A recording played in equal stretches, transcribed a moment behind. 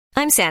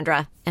I'm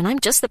Sandra, and I'm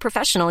just the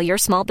professional your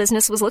small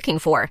business was looking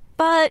for.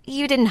 But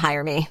you didn't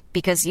hire me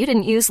because you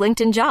didn't use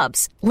LinkedIn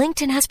Jobs.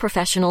 LinkedIn has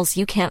professionals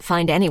you can't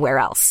find anywhere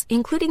else,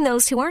 including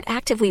those who aren't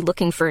actively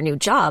looking for a new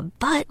job,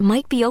 but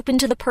might be open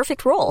to the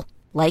perfect role,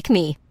 like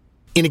me.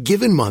 In a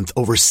given month,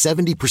 over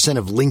 70%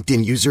 of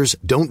LinkedIn users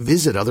don't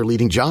visit other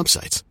leading job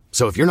sites.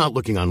 So if you're not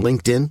looking on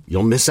LinkedIn,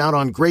 you'll miss out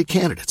on great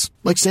candidates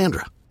like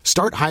Sandra.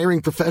 Start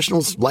hiring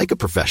professionals like a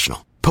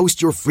professional.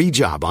 Post your free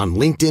job on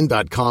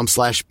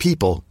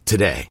linkedin.com/people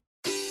today.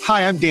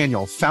 Hi, I'm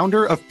Daniel,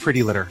 founder of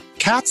Pretty Litter.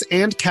 Cats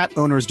and cat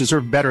owners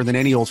deserve better than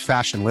any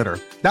old-fashioned litter.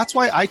 That's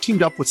why I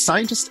teamed up with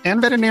scientists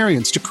and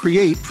veterinarians to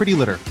create Pretty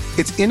Litter.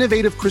 Its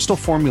innovative crystal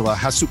formula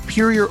has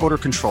superior odor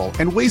control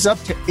and weighs up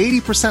to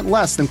 80%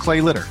 less than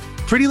clay litter.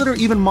 Pretty Litter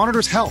even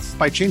monitors health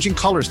by changing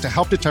colors to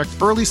help detect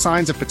early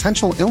signs of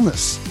potential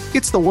illness.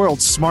 It's the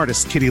world's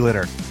smartest kitty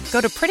litter. Go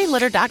to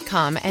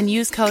prettylitter.com and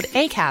use code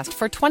ACAST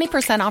for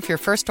 20% off your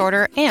first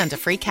order and a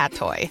free cat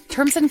toy.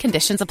 Terms and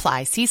conditions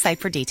apply. See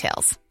site for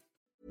details.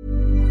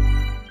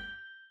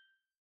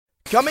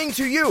 Coming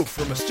to you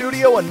from a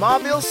studio in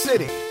Mauville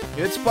City,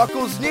 it's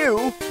Puckle's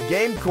new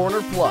Game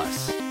Corner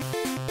Plus.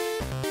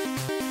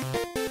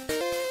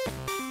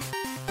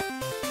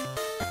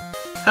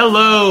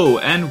 Hello,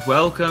 and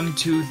welcome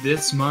to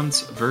this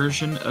month's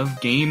version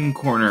of Game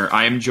Corner.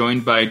 I am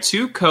joined by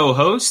two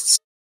co-hosts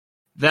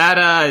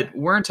that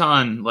weren't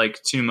on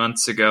like 2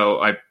 months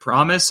ago. I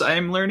promise I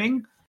am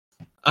learning.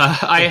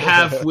 I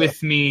have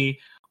with me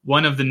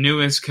one of the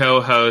newest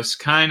co-hosts,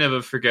 kind of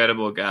a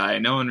forgettable guy.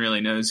 No one really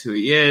knows who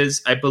he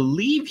is. I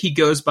believe he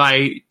goes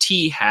by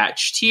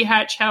T-Hatch.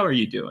 T-Hatch, how are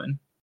you doing?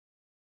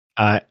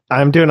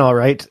 I'm doing all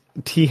right.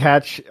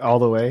 T-Hatch all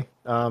the way.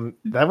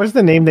 That was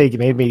the name they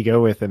made me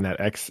go with in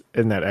that X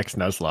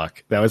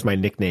Nuzlocke. That was my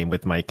nickname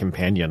with my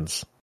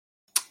companions.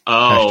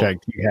 Oh. Hashtag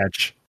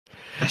T-Hatch.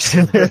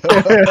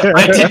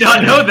 I did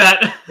not know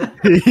that.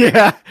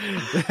 Yeah.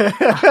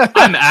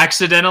 I'm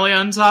accidentally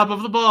on top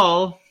of the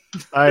ball.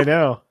 I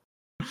know.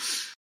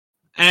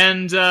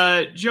 And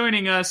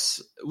joining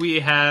us, we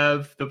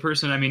have the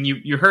person, I mean,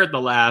 you heard the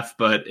laugh,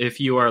 but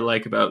if you are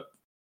like about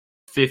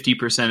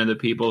 50% of the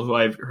people who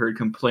I've heard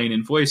complain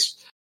in voice,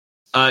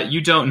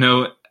 you don't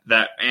know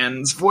that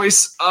man's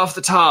voice off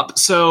the top.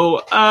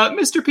 So,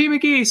 Mr. P.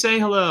 McGee, say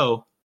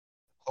hello.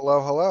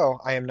 Hello.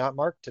 I am not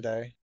Mark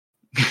today.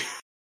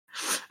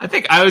 I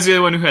think I was the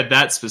only one who had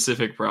that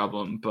specific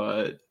problem,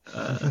 but...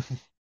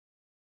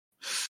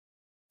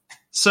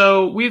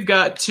 So, we've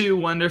got two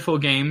wonderful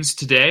games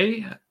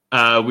today.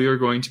 We are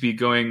going to be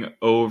going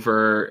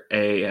over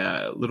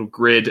a little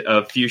grid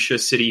of Fuchsia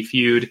City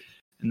Feud,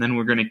 and then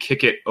we're going to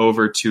kick it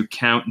over to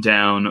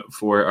Countdown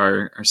for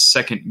our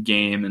second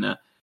game in a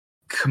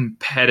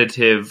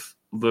competitive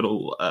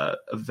little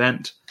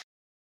event.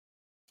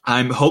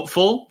 I'm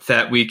hopeful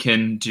that we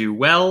can do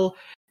well,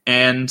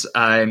 and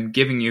I'm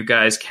giving you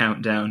guys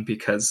Countdown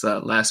because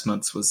last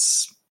month's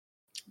was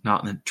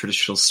not in the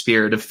traditional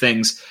spirit of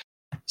things.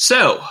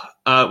 So,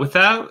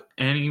 without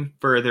any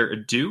further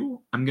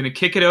ado, I'm going to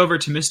kick it over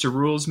to Mr.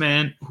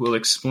 Rulesman, who will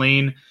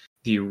explain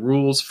the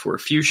rules for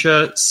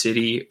Fuchsia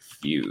City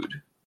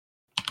Feud.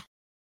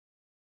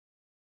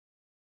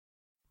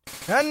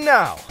 And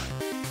now,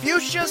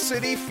 Fuchsia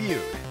City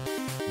Feud.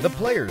 The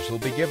players will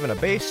be given a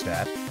base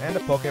stat and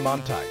a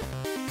Pokemon type.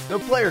 The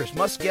players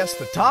must guess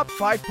the top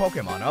 5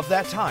 Pokemon of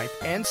that type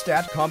and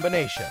stat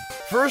combination.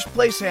 First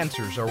place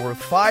answers are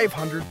worth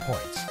 500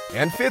 points,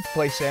 and 5th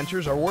place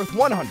answers are worth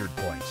 100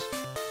 points.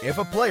 If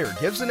a player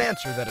gives an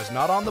answer that is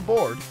not on the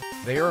board,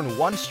 they earn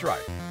 1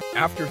 strike.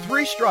 After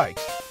 3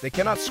 strikes, they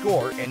cannot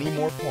score any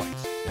more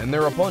points, and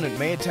their opponent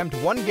may attempt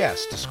 1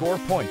 guess to score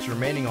points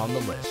remaining on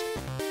the list.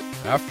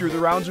 After the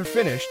rounds are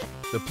finished,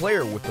 the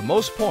player with the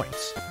most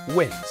points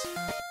wins.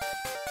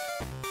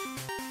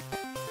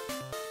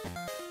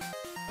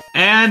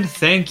 And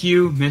thank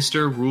you,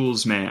 Mr.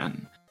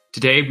 Rulesman.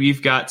 Today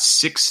we've got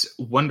 6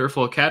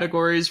 wonderful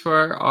categories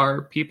for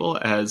our people.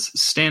 As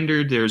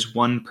standard, there's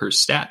 1 per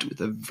stat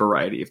with a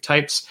variety of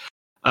types.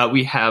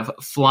 We have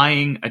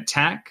Flying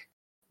Attack,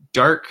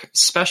 Dark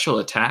Special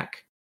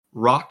Attack,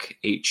 Rock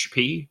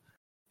HP,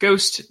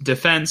 Ghost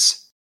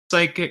Defense,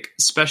 Psychic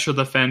Special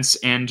Defense,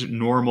 and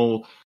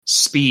Normal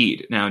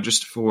Speed. Now,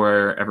 just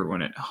for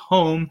everyone at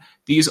home,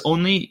 these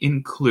only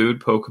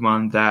include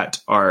Pokemon that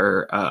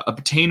are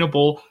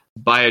obtainable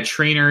by a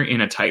trainer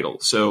in a title.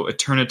 So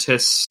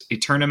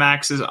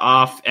Eternamax is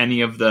off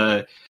any of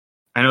the...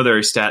 I know there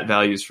are stat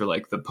values for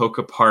like the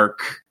Pokepark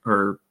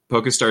or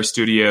Pokestar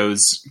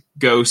Studios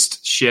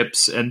ghost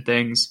ships and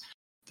things.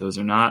 Those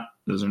are not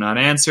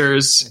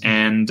answers.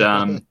 And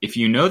if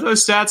you know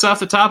those stats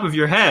off the top of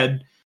your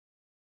head,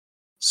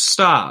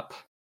 stop.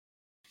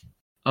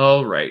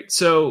 All right.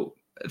 So,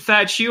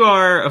 Thatch, you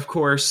are, of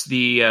course,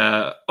 the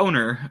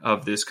owner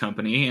of this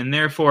company, and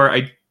therefore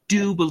I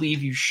do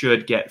believe you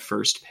should get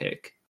first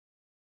pick.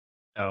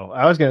 Oh,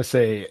 I was going to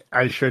say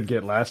I should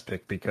get last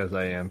pick because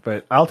I am,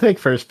 but I'll take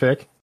first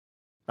pick.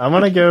 I'm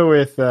going to go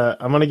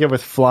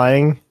with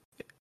Flying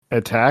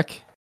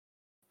Attack.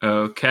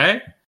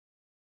 Okay.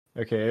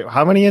 Okay,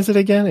 how many is it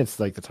again? It's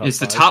like the top. It's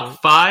the five, top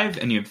right? 5,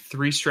 and you have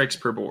 3 strikes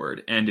per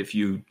board. And if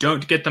you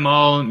don't get them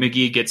all,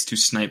 McGee gets to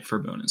snipe for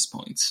bonus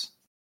points.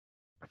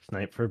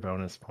 Snipe for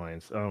bonus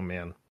points. Oh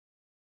man.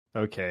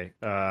 Okay.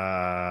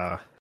 Okay.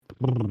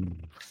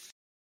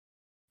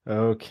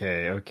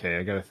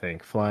 I gotta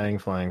think. Flying.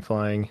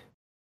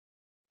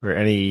 Were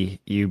any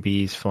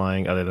UBs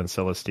flying other than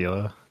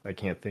Celesteela? I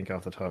can't think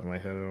off the top of my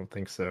head. I don't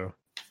think so.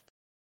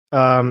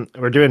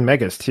 We're doing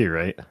megas too,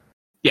 right?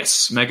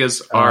 Yes,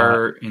 megas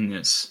are in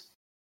this.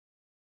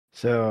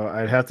 So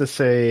I'd have to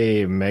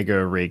say Mega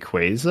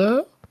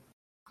Rayquaza.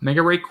 Mega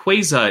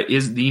Rayquaza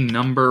is the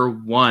number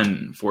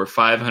 1 for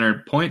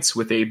 500 points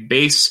with a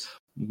base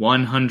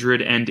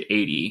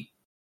 180.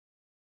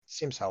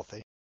 Seems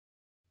healthy.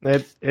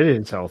 It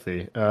is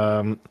healthy.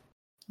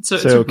 It's a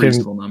So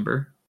reasonable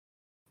number.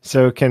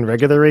 So can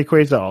regular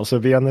Rayquaza also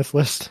be on this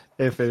list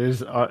if it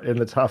is in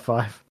the top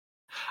 5?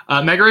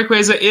 Mega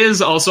Rayquaza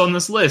is also on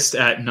this list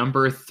at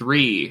number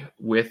 3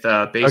 with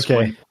base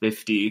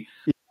 150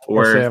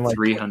 for I'll say I'm like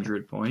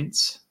 300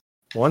 points.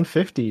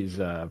 150 is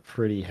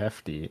pretty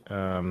hefty.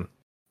 So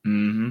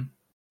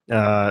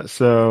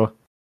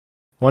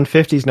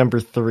 150 is number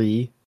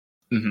 3.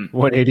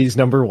 180 is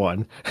number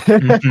 1.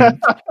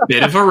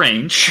 Bit of a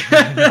range.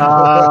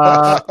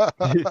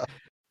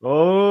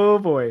 Oh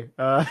boy.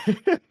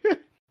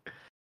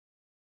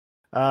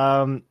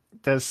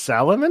 Does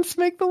Salamence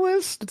make the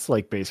list? It's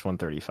like base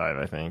 135,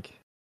 I think.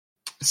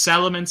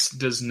 Salamence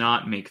does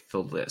not make the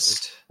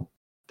list.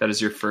 That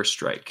is your first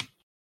strike.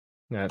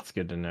 That's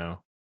good to know.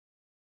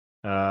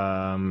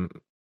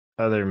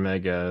 Other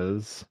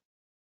megas.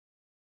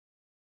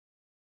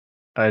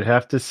 I'd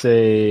have to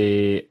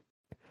say,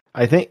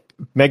 I think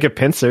Mega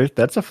Pinsir,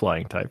 that's a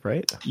flying type,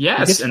 right?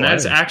 Yes, and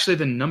that's actually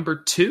the number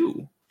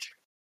 2.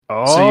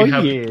 Oh, so you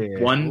have yeah.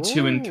 1,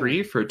 2, and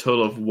 3 for a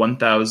total of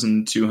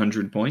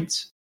 1,200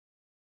 points.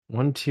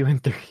 1, 2,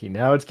 and 3.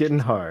 Now it's getting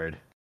hard.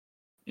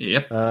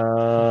 Yep.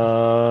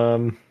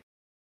 Well,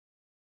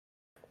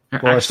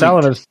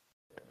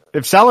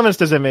 if Salamence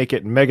doesn't make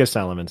it, Mega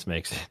Salamence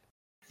makes it.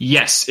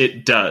 Yes,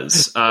 it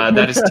does.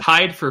 That is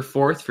tied for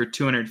 4th for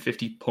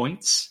 250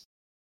 points.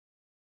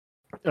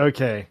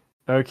 Okay.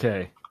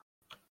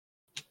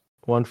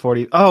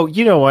 140. Oh,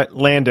 you know what?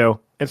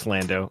 Lando. It's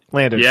Lando.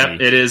 Lando. Yep,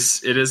 G. it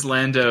is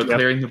Lando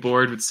clearing the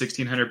board with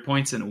 1,600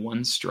 points and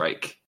 1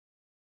 strike.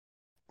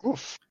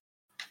 Oof.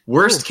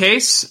 Worst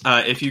case,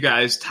 if you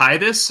guys tie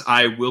this,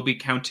 I will be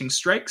counting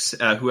strikes.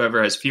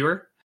 Whoever has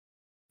fewer.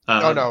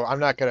 No, I'm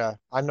not gonna.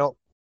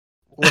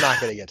 We're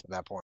not gonna get to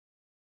that point.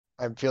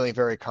 I'm feeling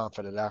very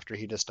confident after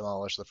he just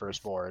demolished the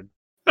first board.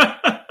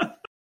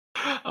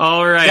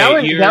 All right,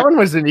 that one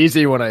was an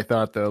easy one, I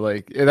thought, though.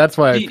 Like that's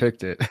why I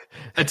picked it.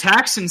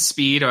 Attacks and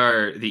speed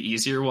are the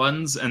easier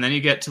ones, and then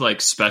you get to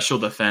like special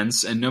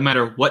defense, and no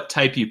matter what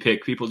type you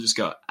pick, people just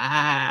go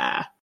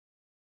ah.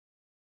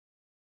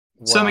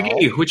 So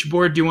McGee, which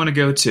board do you want to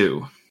go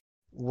to?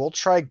 We'll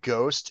try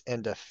Ghost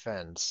and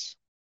Defense.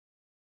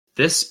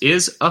 This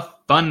is a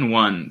fun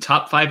one.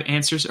 Top 5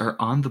 answers are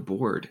on the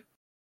board.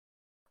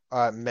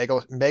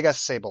 Mega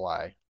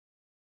Sableye.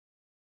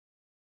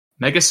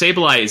 Mega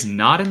Sableye is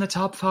not in the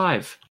top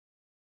 5.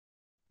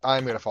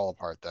 I'm gonna fall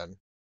apart then.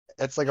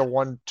 It's like a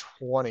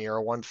 120 or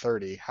a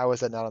 130. How is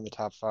that not on the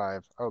top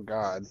 5? Oh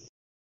god.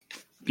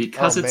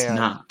 Because it's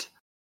not.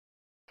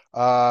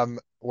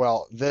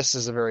 Well, this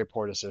is a very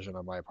poor decision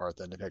on my part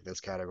then to pick this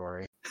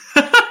category.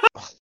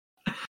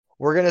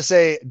 We're gonna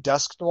say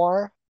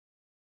Dusknoir.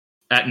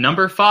 At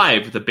number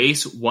 5, the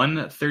base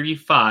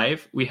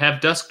 135, we have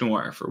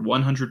Dusknoir for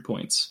 100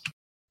 points.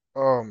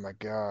 Oh my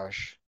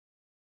gosh.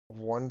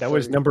 That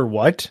was number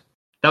what?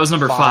 That was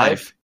number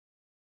 5.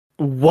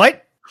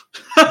 What?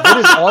 What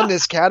is on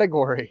this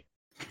category?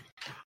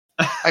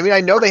 I mean,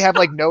 I know they have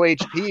like no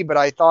HP, but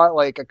I thought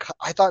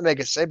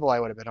Mega Sableye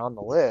would have been on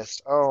the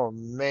list. Oh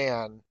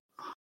man.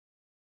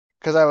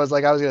 Because I was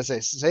gonna say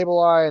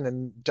Sableye and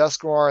then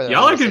Dusknoir.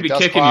 Y'all are gonna be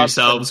kicking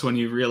yourselves when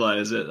you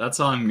realize it.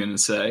 That's all I'm gonna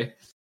say.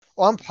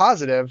 Well, I'm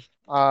positive.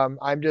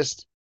 I'm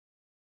just.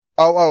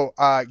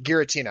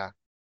 Giratina.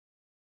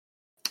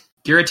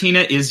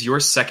 Giratina is your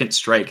second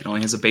strike. It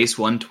only has a base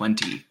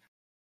 120.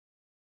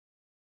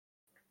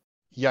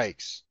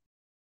 Yikes.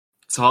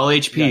 It's all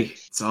HP.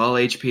 Yikes. It's all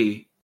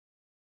HP.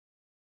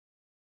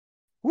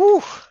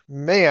 Woo,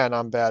 man,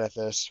 I'm bad at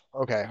this.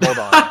 Okay, hold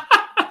on.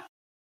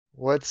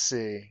 Let's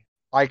see.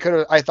 I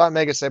thought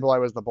Mega Sableye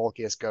was the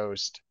bulkiest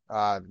ghost,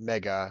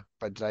 Mega,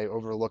 but did I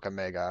overlook a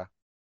Mega?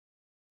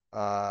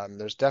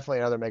 There's definitely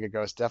another Mega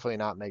Ghost, definitely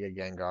not Mega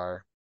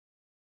Gengar.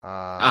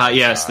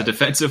 Yes, the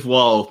defensive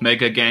wall,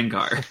 Mega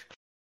Gengar.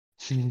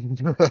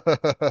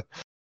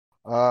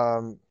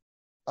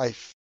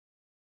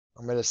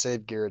 I'm gonna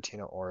save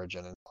Giratina Origin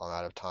until I'm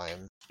out of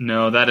time.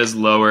 No, that is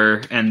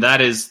lower, and that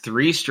is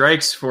 3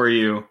 strikes for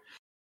you.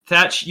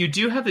 Thatch, you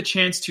do have the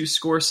chance to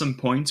score some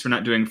points. We're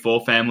not doing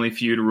full Family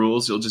Feud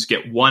rules. You'll just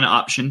get one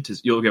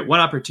you'll get one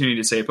opportunity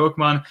to say a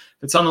Pokemon. If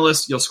it's on the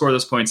list, you'll score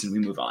those points and we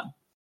move on.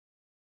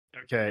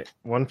 Okay,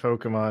 one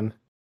Pokemon.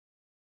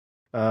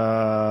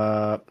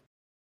 Oh,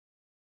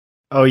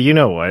 you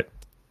know what?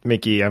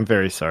 Mickey, I'm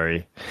very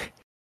sorry.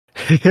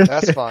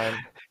 That's fine.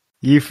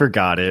 You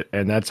forgot it,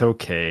 and that's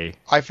okay.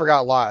 I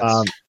forgot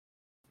lots.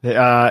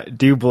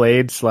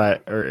 Doublade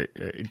or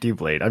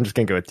Doublade. I'm just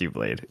gonna go with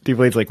Doublade.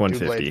 Doublade's like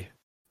 150.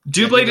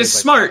 Doublade is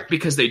smart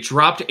because they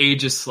dropped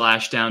Aegis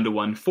Slash down to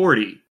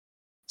 140.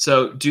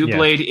 So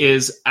Doublade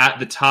is at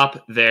the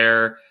top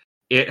there.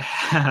 It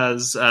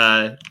has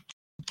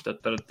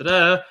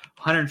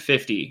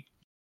 150.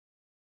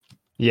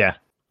 Yeah.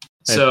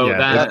 So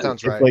that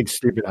sounds right. It's like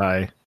stupid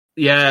high.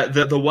 Yeah,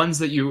 the ones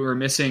that you were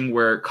missing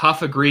were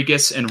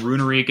Cophagrigus and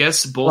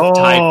Runerigus, both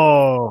tied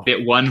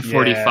at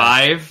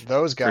 145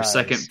 those guys. For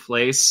second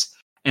place,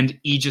 and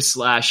Aegis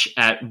Slash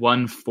at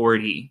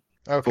 140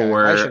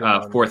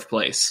 for fourth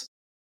place.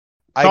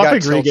 I got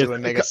tilted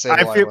when Mega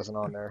Sableye wasn't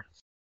on there.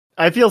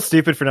 I feel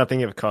stupid for not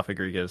thinking of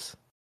Cophagrigus.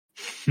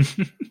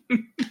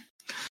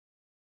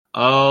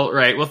 All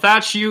right. Well,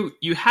 Thatch, you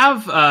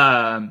have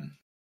a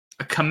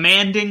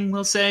commanding,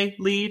 we'll say,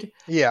 lead.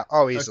 Yeah.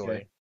 Oh,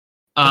 easily.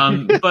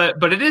 Okay.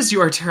 But it is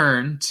your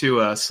turn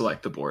to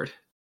select the board.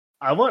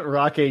 I want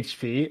Rock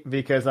HP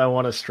because I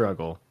want to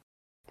struggle.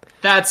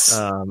 That's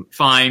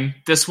fine.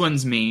 This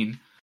one's mean.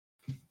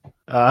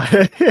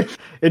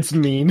 It's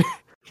mean.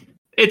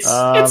 It's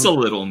a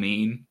little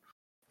mean.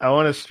 I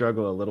want to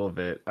struggle a little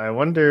bit. I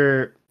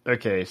wonder.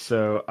 Okay,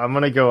 so I'm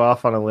gonna go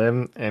off on a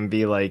limb and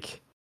be like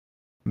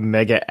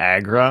Mega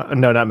Aggron.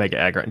 No, not Mega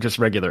Aggron. Just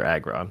regular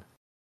Aggron.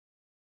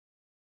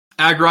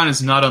 Aggron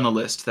is not on the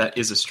list. That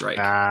is a strike.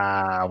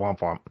 Womp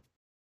womp.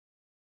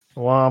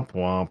 Womp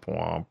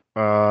womp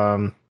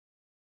womp.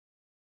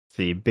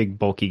 See, big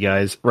bulky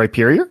guys.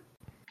 Rhyperior?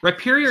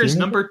 Rhyperior is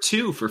number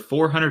 2 for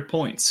 400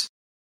 points.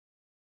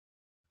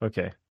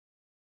 Okay.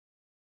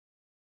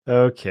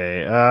 You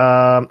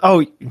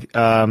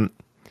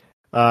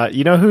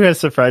know who has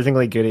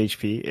surprisingly good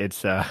HP?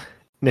 It's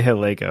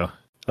Nihilego,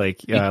 like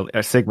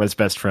Sigma's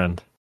best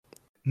friend.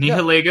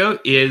 Nihilego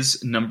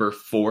is number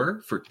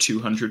 4 for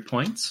 200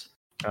 points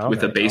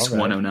with a base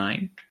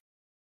 109.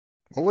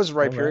 What was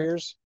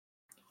Rhyperior's?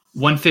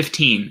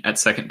 115 at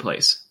second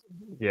place.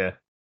 Yeah.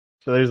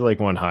 So there's like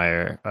one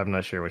higher. I'm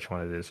not sure which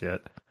one it is yet.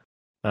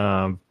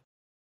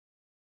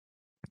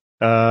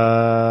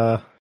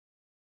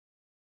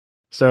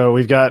 So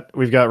we've got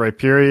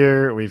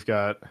Rhyperior, we've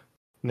got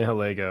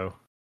Nihilego.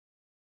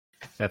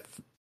 That's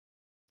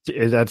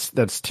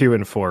 2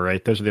 and 4,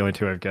 right? Those are the only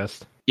 2 I've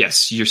guessed.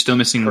 Yes, you're still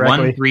missing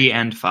correctly. 1, 3,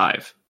 and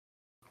 5.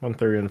 1,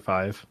 3, and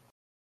 5.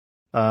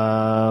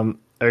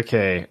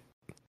 Okay.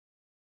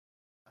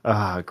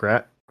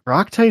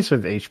 Rock types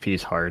with HP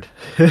is hard.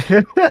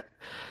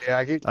 Yeah,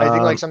 I think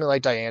like something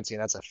like Diancie, and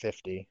that's a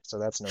 50, so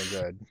that's no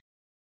good.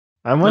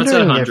 I'm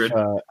wondering that's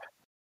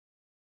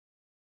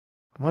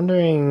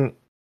 100.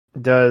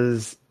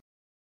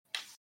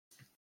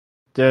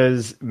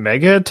 Does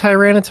Mega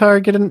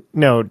Tyranitar get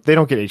No, they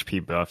don't get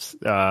HP buffs.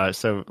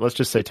 So let's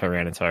just say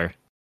Tyranitar.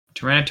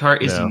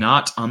 Tyranitar is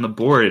not on the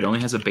board. It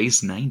only has a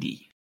base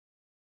 90.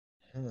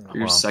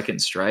 Your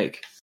second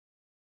strike.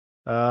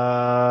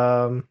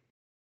 Let's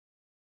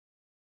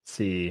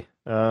see.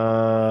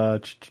 So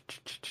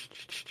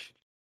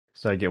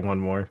I get one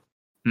more.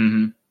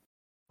 Mm-hmm.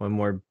 One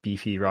more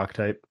beefy rock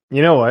type.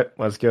 You know what?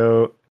 Let's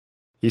go.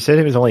 You said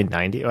it was only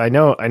 90. I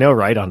know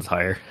Rhydon's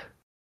higher.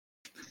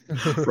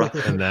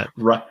 Than that.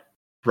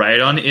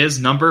 Rhydon is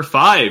number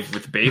 5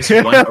 with base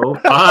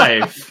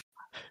 105.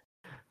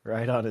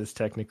 Rhydon is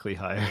technically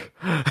higher.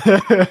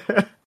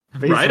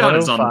 Rhydon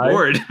is on the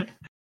board.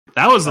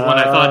 That was the one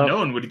I thought no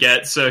one would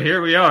get, so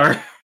here we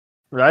are.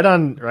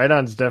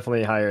 Rhydon's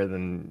definitely higher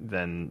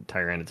than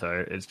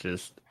Tyranitar. It's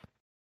just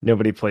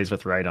nobody plays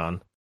with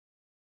Rhydon.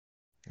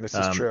 This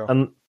is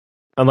true.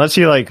 Unless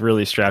you like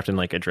really strapped in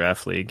like a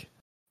draft league.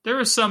 There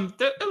was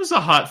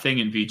a hot thing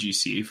in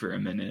VGC for a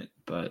minute,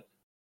 but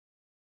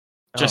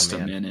just a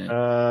minute.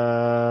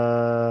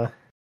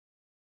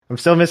 I'm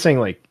still missing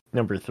like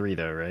number 3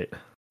 though, right?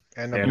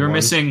 And you're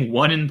missing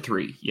 1 and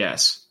 3.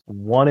 Yes.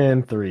 1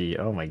 and 3.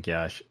 Oh my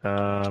gosh.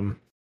 I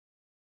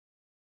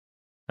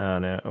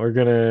don't know. We're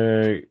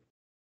gonna.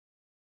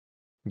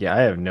 Yeah,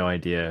 I have no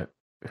idea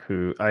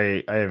who.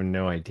 I have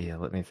no idea.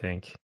 Let me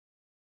think.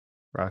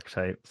 Rock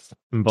types,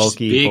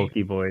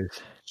 bulky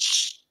boys,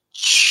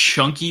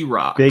 chunky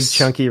rocks, big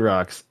chunky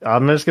rocks.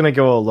 I'm just gonna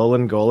go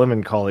Alolan Golem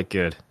and call it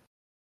good.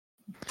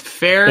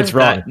 Fair. It's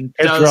wrong.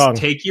 That does wrong.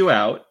 Take you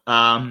out.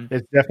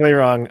 It's definitely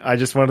wrong. I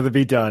just wanted to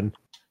be done.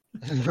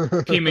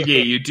 P.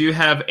 McGee, you do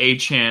have a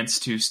chance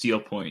to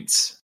steal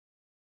points.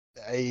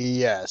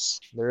 Yes,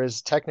 there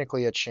is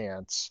technically a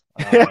chance.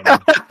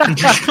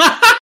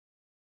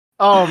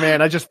 Oh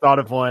man, I just thought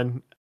of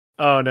one.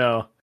 Oh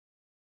no,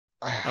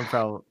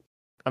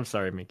 I'm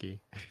sorry, Mickey.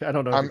 I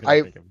don't know.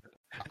 I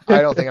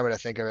don't think I'm going to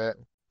think of it.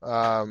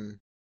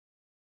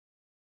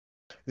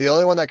 The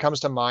only one that comes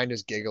to mind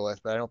is Gigalith,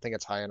 but I don't think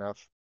it's high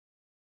enough.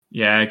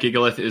 Yeah,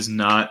 Gigalith is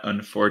not,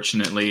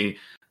 unfortunately.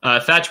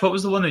 Thatch, what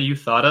was the one that you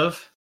thought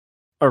of?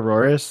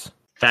 Aurorus.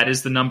 That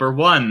is the number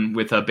 1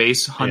 with a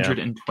base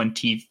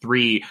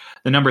 123.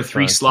 The number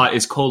 3 slot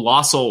is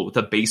Colossal with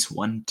a base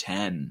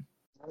 110.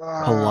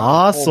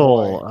 Colossal.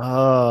 Oh, boy.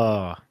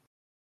 Oh,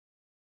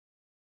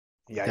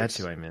 Yikes. that's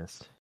who I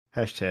missed.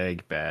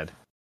 Hashtag bad.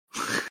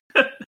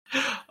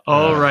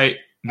 All right.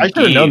 I should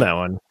have known McGee. that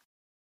one.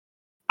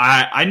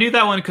 I knew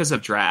that one because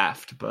of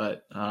draft,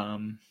 but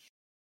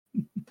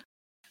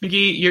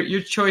McGee,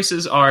 your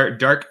choices are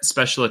dark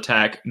special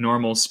attack,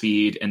 normal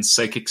speed, and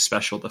psychic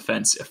special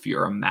defense if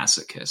you're a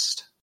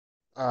masochist.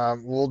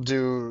 We'll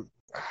do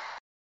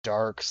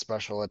dark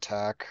special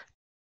attack.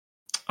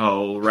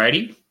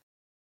 Alrighty.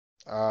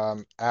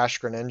 Ash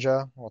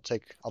Greninja. I'll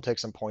take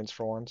some points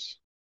for once.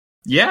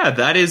 Yeah,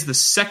 that is the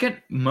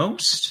second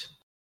most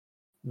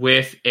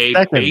with a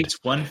Second. base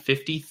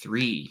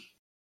 153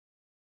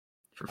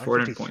 for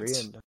 400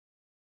 153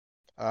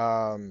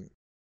 points.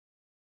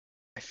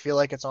 I feel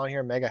like it's on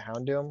here. Mega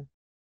Houndoom.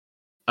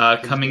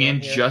 Coming be in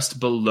on here? just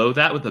below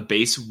that with a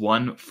base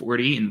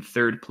 140 in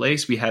third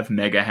place, we have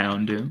Mega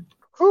Houndoom.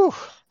 Whew.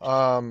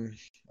 All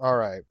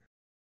right.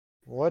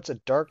 What's a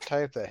dark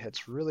type that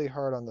hits really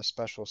hard on the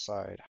special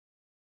side?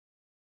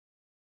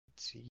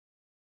 Let's see.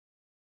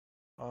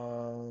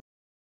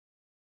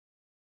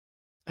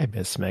 I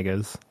miss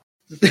Megas.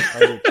 I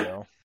do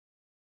too.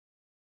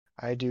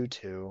 I do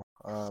too.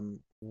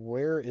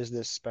 Where is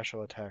this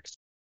special attack?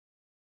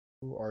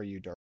 Who are you,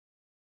 dark?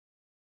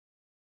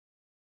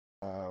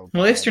 Well,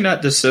 at least you're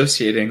not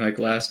dissociating like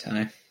last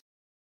time.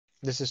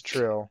 This is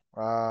true.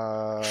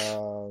 I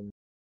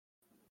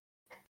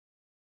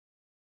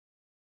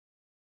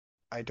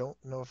don't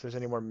know if there's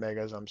any more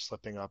megas I'm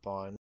slipping up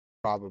on.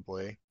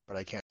 Probably, but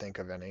I can't think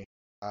of any.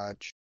 I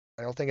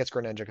don't think it's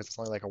Greninja because it's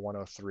only like a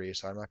 103,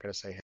 so I'm not going to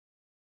say him.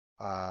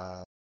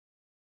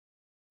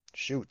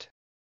 Shoot.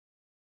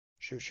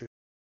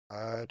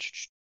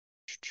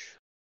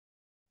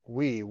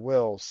 We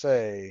will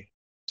say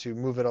to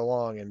move it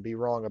along and be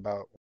wrong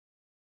about.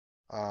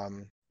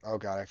 Oh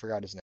god, I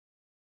forgot his name.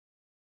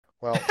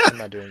 Well, I'm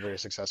not doing very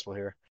successful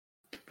here.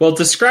 Well,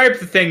 describe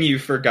the thing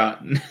you've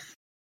forgotten.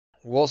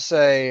 We'll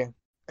say,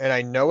 and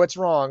I know it's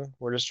wrong.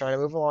 We're just trying to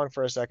move along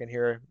for a second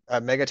here.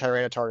 Mega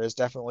Tyranitar is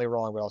definitely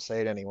wrong, but I'll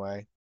say it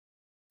anyway.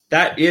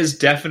 That is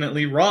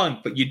definitely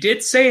wrong, but you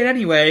did say it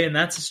anyway, and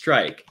that's a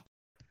strike.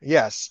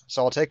 Yes,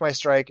 so I'll take my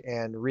strike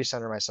and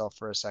recenter myself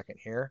for a second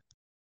here.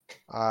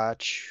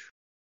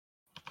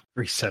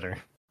 Resetter.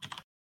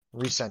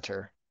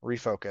 Recenter.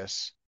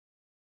 Refocus.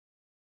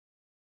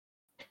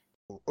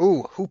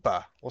 Ooh,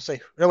 Hoopa. We'll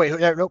say no. Wait,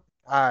 nope.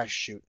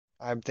 Shoot.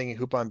 I'm thinking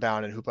Hoopa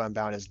Unbound, and Hoopa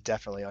Unbound is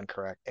definitely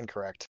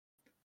incorrect.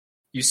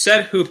 You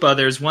said Hoopa.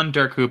 There's one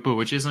Dark Hoopa,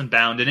 which is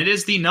Unbound, and it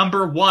is the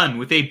number one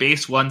with a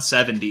base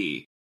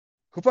 170.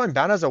 Hoopa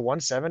Unbound has a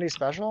 170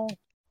 special?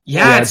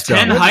 Yeah, Yeah, it's it's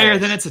 10 dumb. higher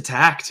than its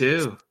attack,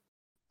 too.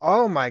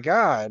 Oh my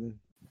god.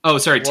 Oh,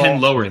 sorry, 10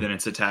 Well- lower than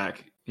its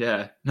attack.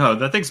 Yeah. No,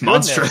 that thing's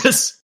Goodness.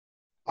 monstrous.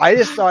 I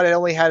just thought it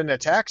only had an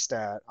attack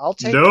stat. I'll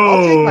take my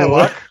No.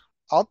 luck.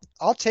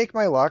 I'll take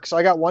my luck. So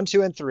I got 1,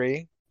 2, and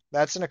 3.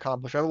 That's an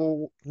accomplishment.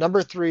 Well,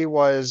 number 3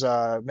 was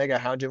Mega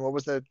Houndoom. What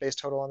was the base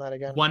total on that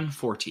again?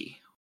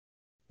 140.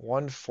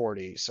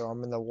 140. So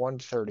I'm in the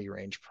 130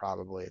 range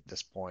probably at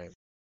this point.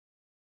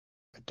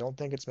 I don't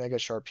think it's Mega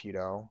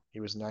Sharpedo.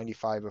 He was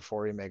 95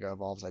 before he Mega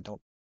Evolves. I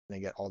don't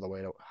think they get all the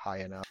way to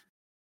high enough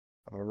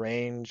of a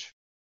range.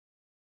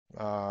 Is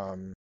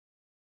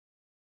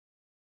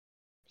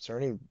there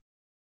any?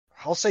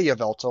 I'll say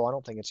Yveltal. I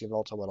don't think it's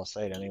Yveltal, but I'll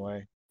say it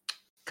anyway.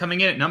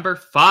 Coming in at number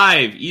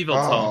 5,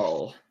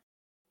 Yveltal.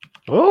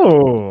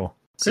 Oh.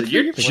 So Good for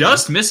you're you.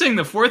 just missing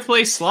the 4th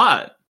place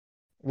slot.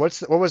 What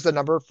was the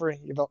number for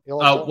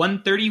Yveltal?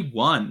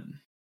 131.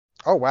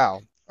 Oh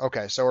wow.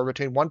 Okay, so we're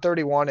between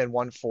 131 and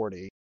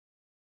 140.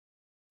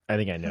 I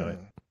think I know it.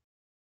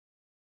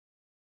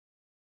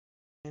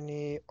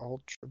 Any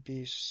Ultra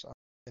Beasts I'm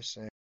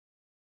missing?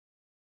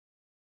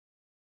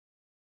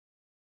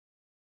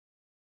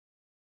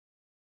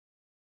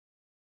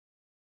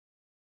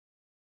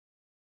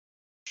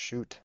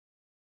 Shoot.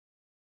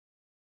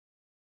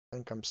 I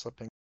think I'm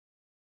slipping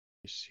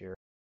here.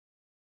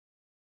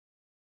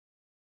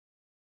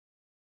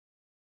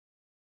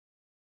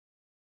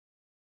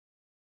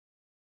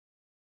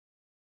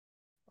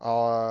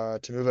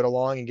 To move it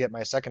along and get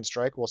my second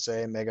strike, we'll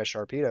say Mega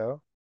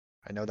Sharpedo.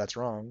 I know that's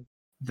wrong.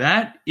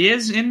 That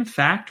is, in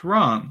fact,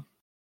 wrong.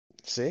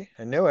 See?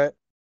 I knew it.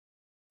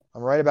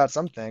 I'm right about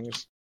some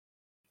things.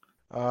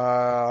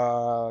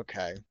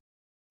 Okay.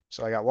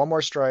 So I got one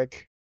more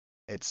strike.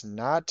 It's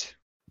not...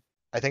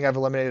 I think I've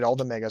eliminated all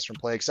the Megas from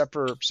play except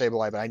for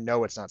Sableye, but I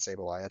know it's not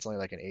Sableye. That's only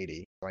like an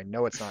 80. So I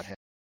know it's not him.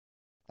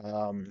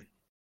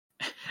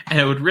 And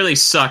it would really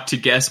suck to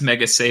guess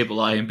Mega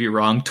Sableye and be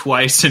wrong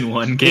twice in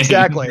one game.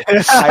 Exactly.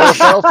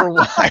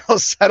 I will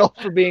settle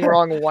for being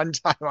wrong one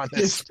time on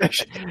this.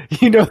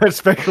 You know that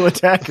special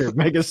attacker,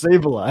 Mega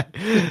Sableye.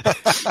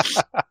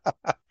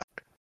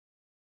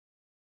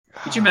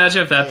 Could you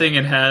imagine if that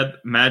thing had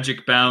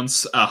Magic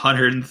Bounce,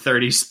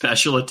 130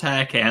 special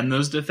attack, and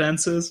those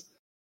defenses?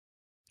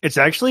 It's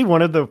actually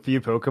one of the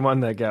few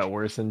Pokemon that got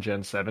worse in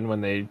Gen 7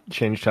 when they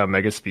changed how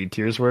Mega Speed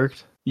tiers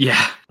worked.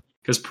 Yeah,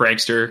 because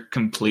Prankster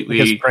completely...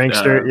 Because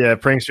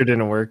Prankster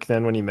didn't work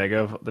then when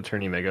the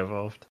turn he Mega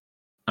Evolved.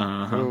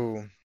 Uh-huh.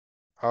 Ooh.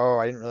 Oh,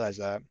 I didn't realize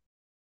that.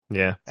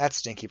 Yeah. That's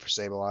stinky for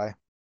Sableye.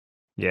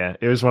 Yeah.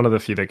 It was one of the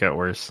few that got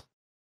worse.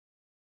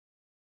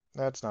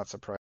 That's not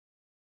surprising.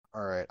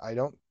 All right, I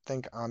don't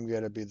think I'm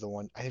gonna be the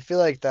one. I feel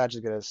like Thatch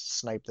is gonna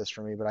snipe this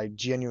for me, but I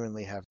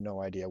genuinely have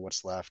no idea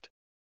what's left.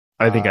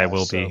 I think I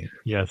will So be.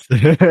 Yes.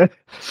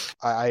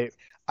 I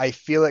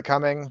feel it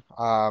coming.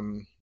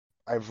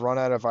 I've run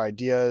out of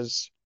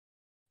ideas.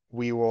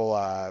 We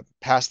will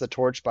pass the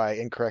torch by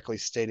incorrectly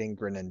stating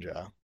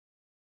Greninja.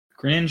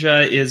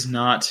 Greninja is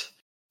not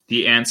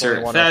the answer.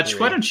 Only one Thatch, of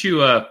why three. don't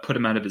you put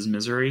him out of his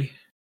misery?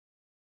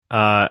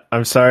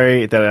 I'm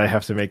sorry that I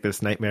have to make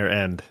this nightmare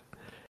end.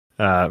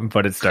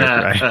 But it's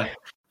Darkrai.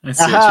 I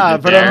see what Aha, you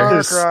did but there. I'm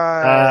just-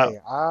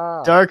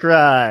 Darkrai.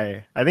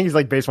 Darkrai. I think he's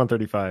like base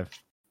 135.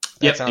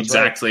 Yep, sounds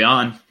exactly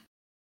on.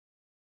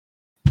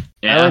 I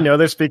Yeah. only know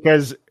this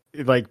because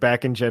like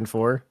back in Gen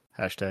 4,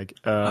 hashtag,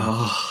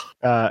 Oh,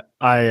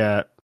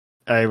 I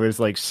was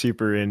like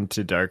super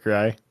into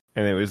Darkrai,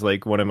 and it was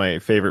like one of my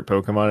favorite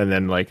Pokemon, and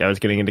then like I was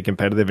getting into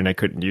competitive and I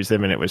couldn't use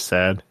him, and it was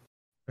sad.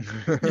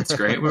 it's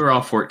great. We were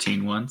all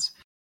 14 once.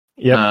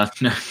 Yep.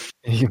 No.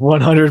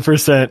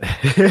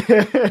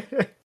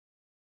 100%.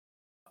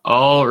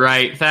 All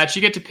right, Thatch,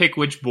 you get to pick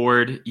which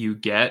board you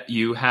get.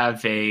 You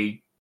have a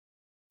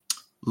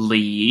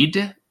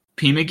lead.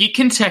 P. McGee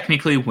can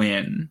technically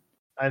win.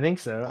 I think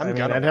so. I'm I mean,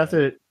 gonna I'd have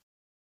to.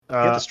 You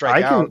have to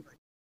strike I out.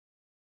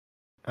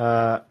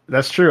 can.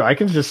 That's true. I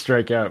can just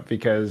strike out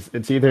because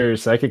it's either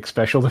psychic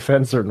special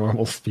defense or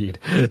normal speed.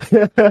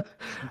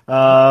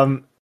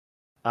 I'm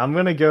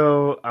gonna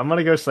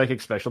go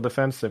psychic special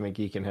defense so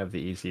McGee can have the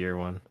easier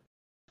one.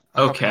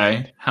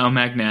 Okay, how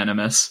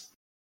magnanimous.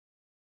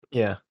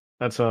 Yeah,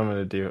 that's what I'm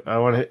gonna do. I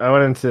want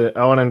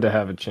him to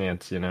have a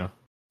chance, you know.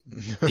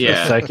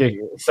 Yeah.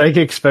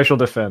 Psychic special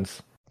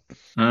defense.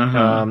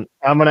 Uh-huh.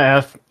 I'm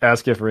gonna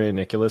ask if Ray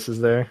Nicholas is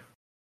there.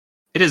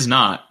 It is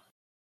not.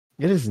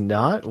 It is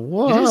not.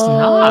 What? It is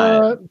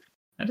not.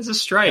 That is a I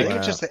strike. think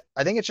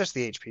it's just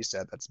the HP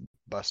stat that's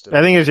busted.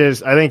 I think it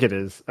is. I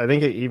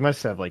think he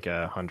must have like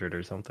 100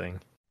 or something.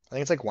 I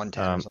think it's like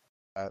 110 or something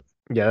like that.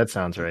 Yeah, that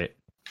sounds right.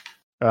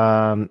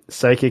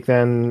 Psychic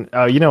then.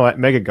 Oh, you know what?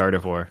 Mega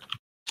Gardevoir.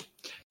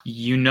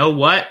 You know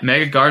what?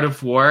 Mega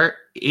Gardevoir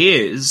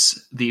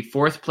is the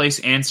 4th place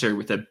answer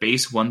with a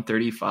base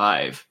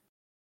 135.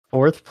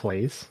 4th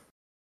place.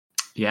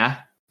 Yeah,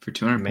 for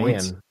 200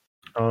 points. Man.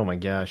 Oh my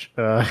gosh.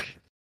 Oh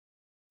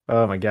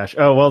my gosh.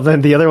 Oh well,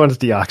 then the other one's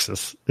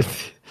Deoxys.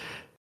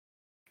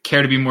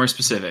 Care to be more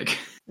specific?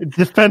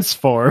 Defense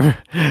form.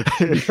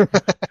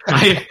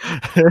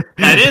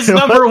 That is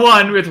number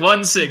 1 with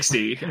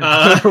 160.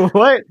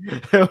 What?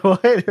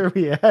 What are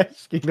we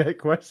asking that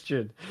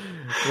question?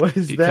 What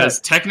is Because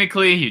that?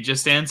 technically, you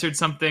just answered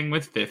something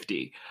with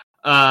 50.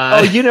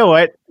 Oh, you know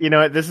what?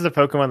 This is a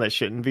Pokemon that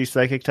shouldn't be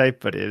Psychic type,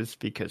 but is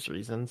because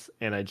reasons,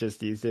 and I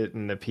just used it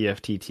in the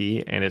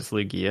PFTT, and it's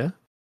Lugia.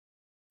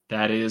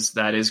 That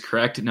is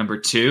correct. Number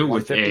 2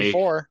 with a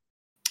 154.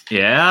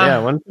 Yeah,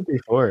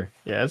 154.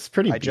 Yeah, it's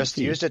pretty. I just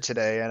beefy. used it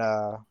today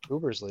in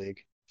Uber's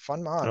League.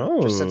 Fun mon.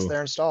 Oh. Just sits there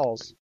and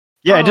stalls.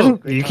 Yeah, it Oh,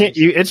 doesn't. great You can't.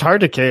 times. It's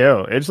hard to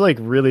KO. It's like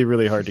really,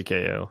 really hard to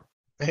KO.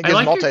 It I gives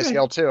like your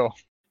multi-scale too.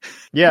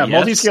 Yeah, Yes.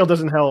 multi-scale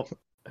doesn't help.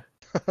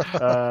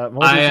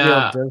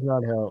 Multi-scale does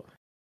not help.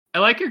 I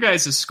like your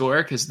guys'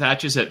 score because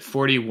Thatch is at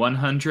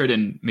 4,100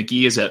 and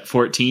McGee is at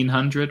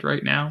 1,400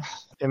 right now.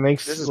 It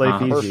makes This is life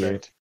easier.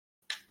 perfect.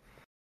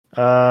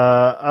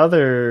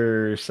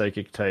 Other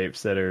psychic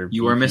types that are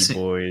You are beefy missing-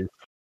 boys.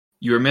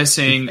 You are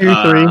missing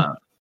 3.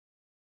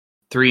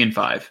 3 and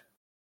 5.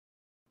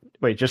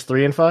 Wait, just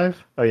 3 and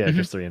 5? Oh yeah, Mhm.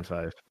 just 3 and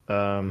 5.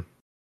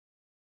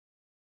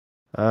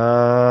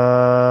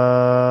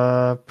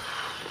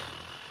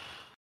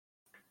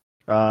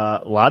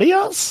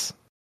 Latias?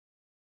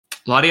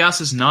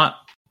 Latias is not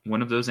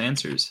one of those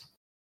answers.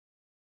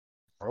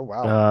 Oh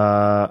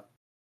wow.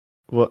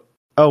 Well,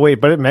 oh wait,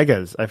 but it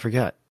megas. I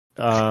forgot.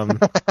 Mega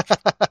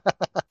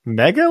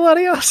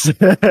Latias?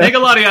 Mega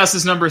Latias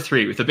is number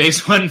 3 with a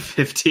base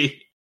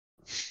 150.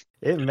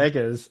 It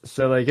megas,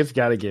 so like it's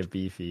got to get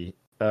beefy.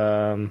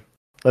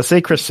 Let's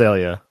say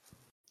Cresselia.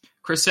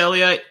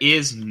 Cresselia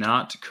is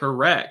not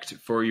correct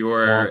for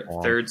your Womp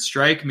womp. 3rd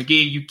strike.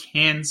 McGee, you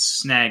can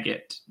snag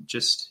it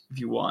just if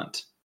you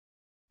want.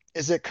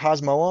 Is it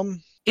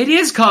Cosmoem? It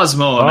is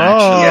Cosmoem, Oh.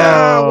 actually.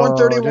 Yeah, I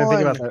didn't think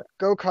 131. about that.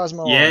 Go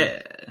Cosmoem.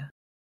 Yeah.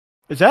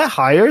 Is that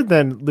higher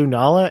than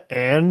Lunala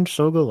and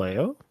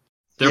Solgaleo?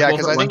 They're Yeah, both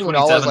because at I think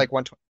Lunala 127. is like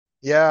 120.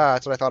 Yeah,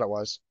 that's what I thought it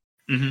was.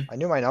 Mhm. I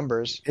knew my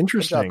numbers.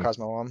 Interesting. Good job,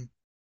 Cosmoem.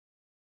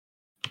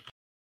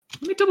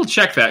 Let me double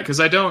check that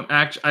because I don't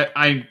actually.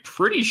 I'm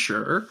pretty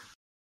sure.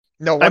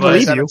 No, I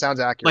believe 127 you. sounds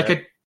accurate.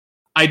 Like,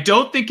 I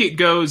don't think it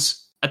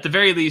goes. At the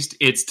very least,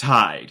 it's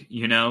tied.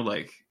 You know,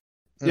 like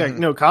Yeah, Mhm.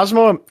 no,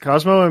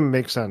 Cosmo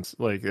makes sense.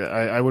 Like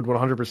I would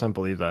 100%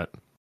 believe that.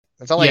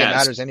 It's not like Yes. it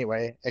matters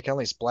anyway. It can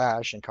only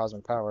splash in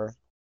Cosmic Power.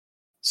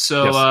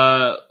 so. Yes.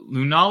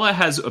 Lunala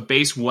has a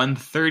base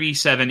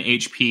 137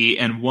 HP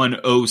and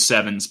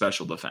 107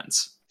 special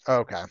defense.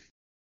 Okay.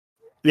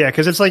 Yeah,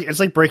 because it's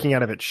like breaking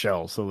out of its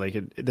shell, so like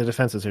the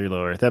defenses are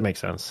lower. That makes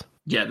sense.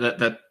 Yeah,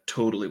 that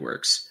totally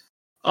works.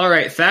 All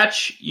right,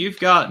 Thatch, you've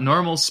got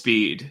normal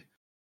speed.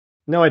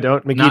 No, I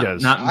don't. McGee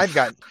does. I've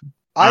got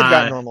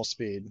normal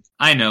speed.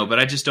 I know, but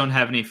I just don't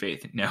have any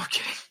faith. No, I'm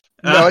kidding.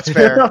 No, it's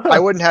fair. I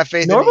wouldn't have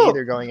faith in it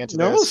either going into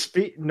this.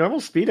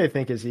 Normal speed, I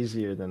think, is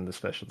easier than the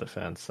special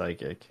defense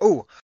psychic.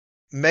 Oh,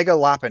 Mega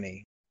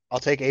Lopunny. I'll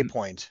take a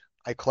point.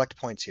 I collect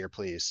points here,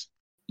 please.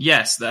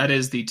 Yes, that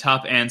is the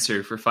top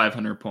answer for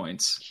 500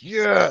 points.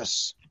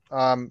 Yes.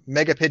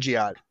 Mega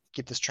Pidgeot.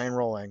 Keep this train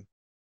rolling.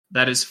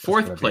 That is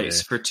fourth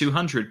place for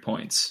 200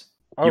 points.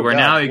 Oh, you are God.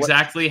 now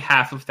exactly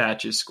half of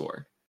Thatch's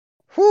score.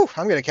 Whew,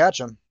 I'm gonna catch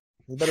him.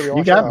 You better be on.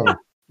 You got me.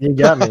 You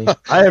got me.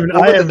 I have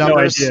the no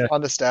numbers idea.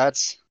 on the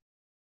stats.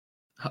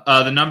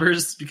 The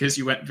numbers, because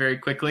you went very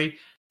quickly,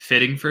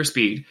 fitting for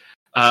speed.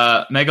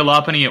 Mega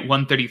Lopunny at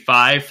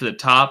 135 for the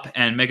top,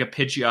 and Mega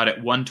Pidgeot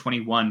at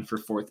 121 for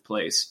fourth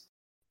place.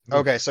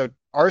 Okay, so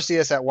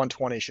Arceus at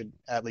 120 should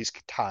at least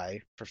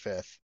tie for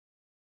fifth.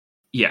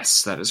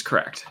 Yes, that is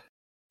correct.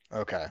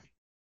 Okay.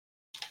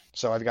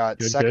 So I've got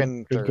Good,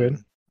 second, good, third.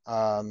 good.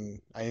 I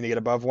need to get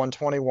above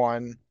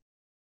 121.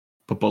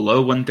 But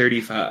below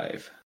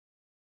 135.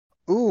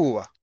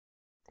 Ooh.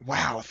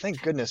 Wow,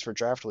 thank goodness for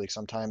Draft League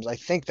sometimes. I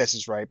think this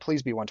is right.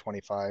 Please be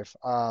 125.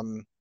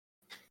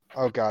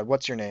 Oh god,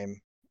 what's your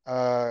name?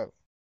 The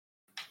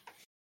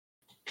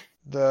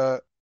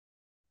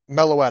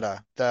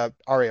Meloetta, the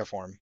Aria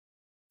form.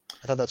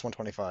 I thought that's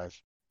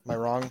 125. Am I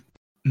wrong?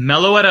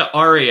 Meloetta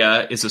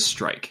Aria is a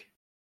strike.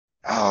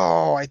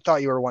 Oh, I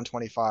thought you were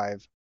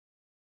 125.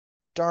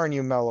 Darn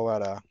you,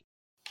 Meloetta.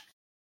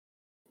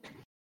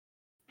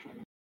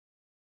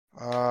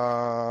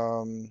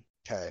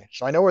 Okay,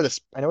 so I know what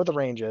the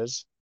range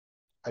is.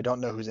 I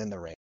don't know who's in the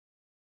range.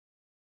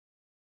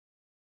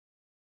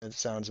 It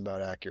sounds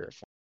about accurate.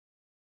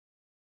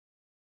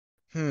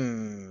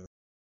 Did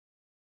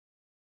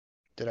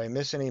I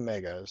miss any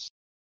megas?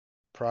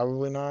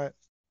 Probably not.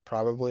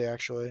 Probably,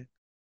 actually.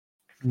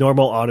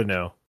 Normal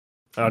Audino.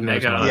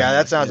 Mega. Yeah,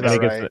 that sounds about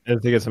right. I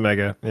think it's a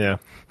mega. Yeah.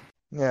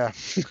 Yeah.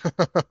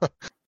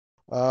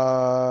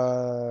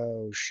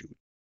 Shoot.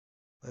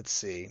 Let's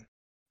see.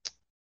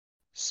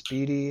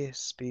 Speedy.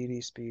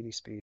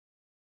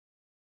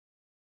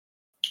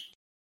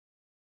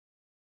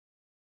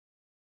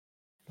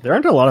 There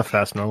aren't a lot of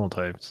fast normal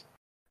types.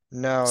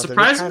 No,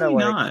 surprisingly like,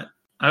 not.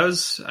 I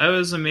was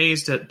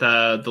amazed at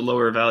the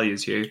lower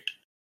values here.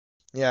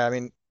 Yeah, I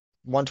mean,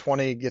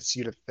 120 gets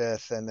you to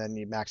fifth, and then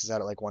you maxes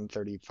out at like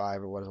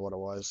 135 or what it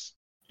was.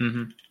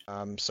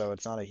 Mm-hmm. So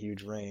it's not a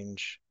huge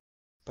range,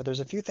 but there's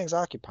a few things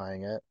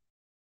occupying it.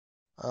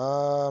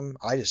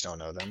 I just don't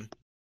know them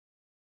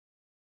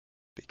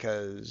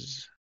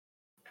because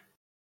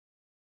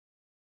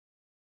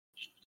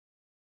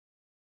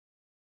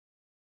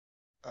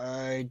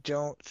I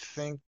don't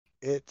think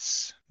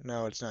it's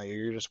not you.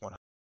 You're just 100.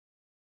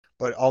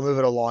 But I'll move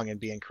it along and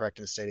be incorrect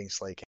in stating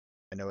Slake.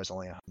 I know it's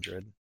only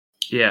 100.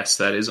 Yes,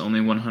 that is only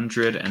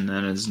 100, and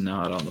that is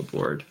not on the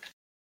board.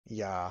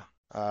 Yeah.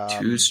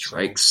 2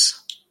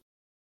 strikes.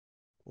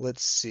 So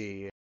let's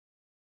see.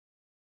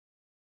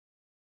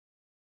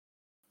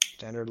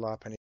 Standard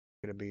Lopunny is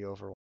going to be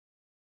over.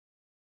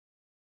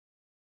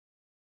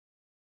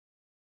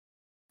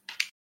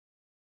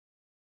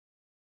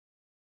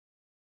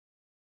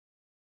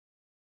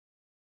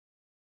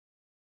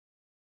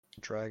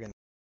 Dragon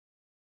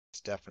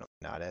is definitely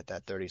not it.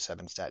 That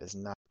 37 stat is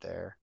not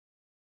there.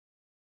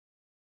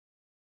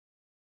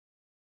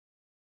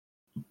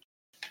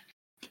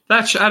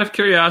 Thatch, out of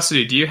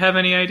curiosity, do you have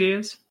any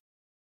ideas?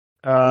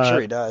 I'm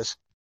sure he does.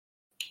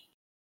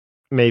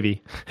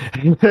 Maybe.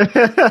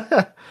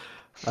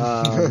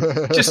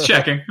 Just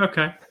checking.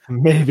 Okay.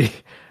 Maybe.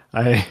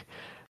 I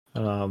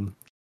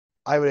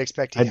would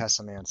expect he has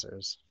some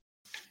answers.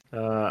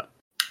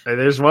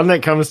 There's one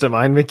that comes to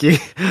mind, Mickey,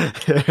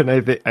 and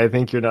I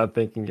think you're not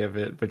thinking of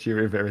it, but you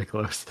were very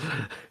close.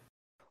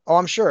 Oh,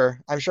 I'm sure.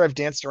 I've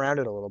danced around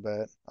it a little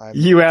bit.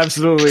 You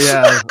absolutely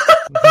have.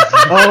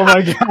 Oh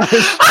my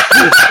gosh.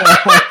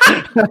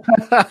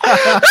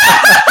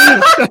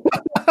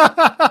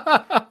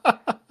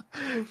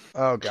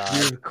 Oh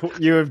god.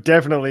 You have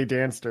definitely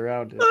danced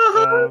around it.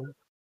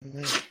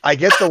 I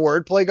get the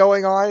wordplay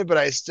going on, but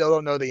I still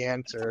don't know the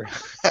answer.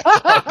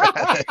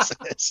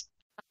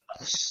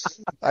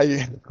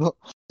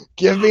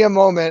 Give me a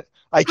moment.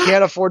 I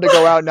can't afford to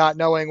go out not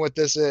knowing what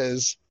this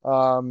is.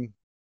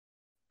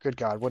 Good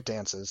God, what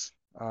dances?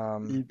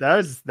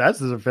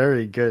 That's a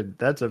very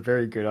good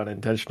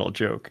unintentional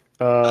joke.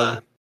 Oh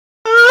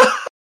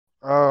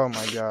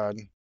my God,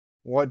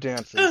 what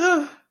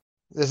dances?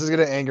 This is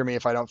gonna anger me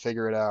if I don't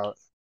figure it out.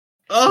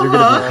 You're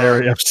gonna be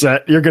very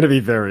upset. You're gonna be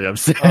very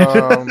upset.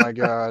 Oh my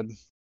God,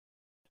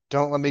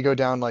 don't let me go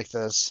down like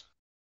this.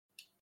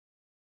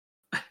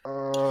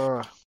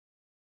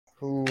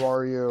 Who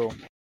are you?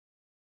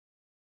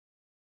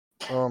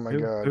 Oh my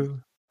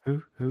God.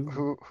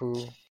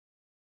 Who?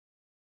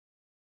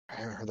 I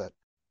haven't heard that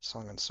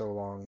song in so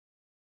long.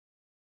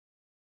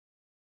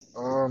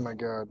 Oh my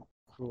God.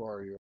 Who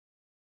are you?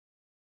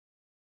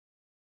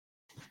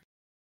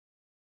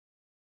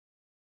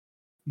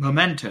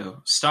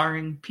 Memento,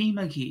 starring P.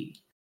 McGee.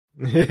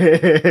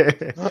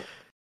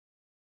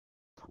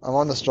 I'm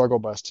on the struggle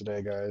bus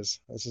today, guys.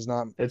 This is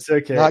not It's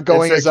okay. not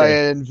going It's as I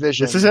okay.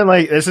 envisioned.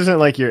 This isn't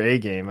like your A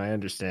game. I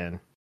understand.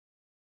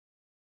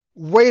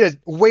 Wait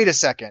a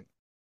second.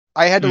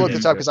 I had to look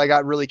this up because I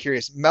got really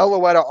curious.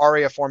 Meloetta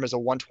Aria form is a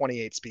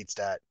 128 speed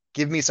stat.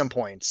 Give me some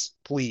points,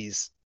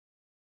 please.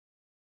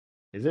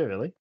 Is it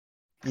really?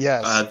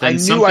 Yes. I Then knew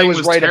something I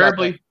was right about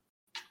that.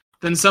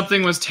 Then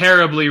something was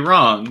terribly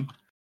wrong.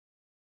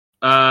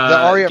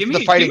 Aria, give the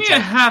me fighting a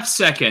type. half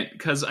second,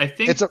 because I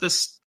think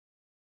this.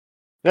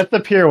 That's the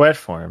pirouette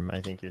form,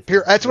 I think.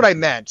 That's what I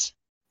meant.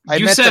 I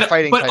You meant said, the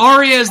fighting but type.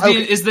 Aria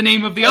is the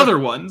name of the other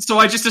one, so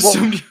I just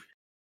assumed.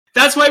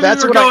 That's why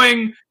we were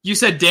going. You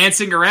said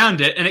dancing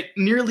around it, and it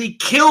nearly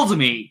killed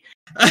me.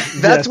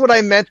 That's what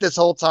I meant this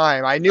whole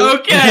time. I knew.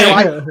 Okay,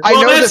 I know the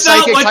that's not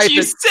psychic what type you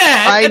is.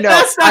 said. I know.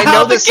 That's not I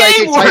how know the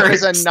psychic game type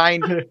works. is a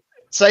 9.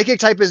 Psychic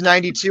type is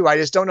 92. I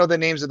just don't know the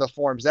names of the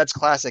forms. That's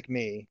classic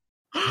me.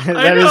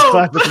 That is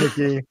classic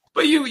McGee.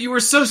 But you were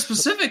so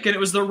specific, and it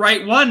was the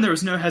right one. There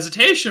was no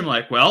hesitation. I'm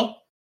like,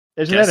 well,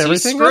 Isn't guess that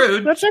he's everything?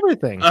 screwed. That's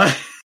everything.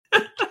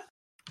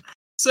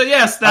 So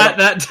yes,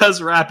 that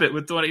does wrap it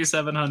with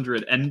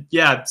 2,700, and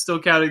yeah, still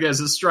counted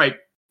as a strike,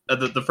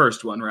 the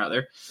first one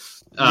rather.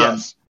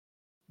 Yes,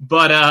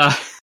 but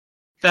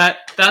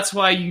that's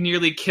why you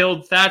nearly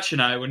killed Thatch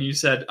and I when you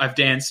said I've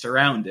danced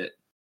around it.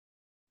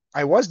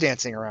 I was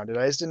dancing around it.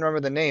 I just didn't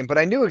remember the name, but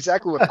I knew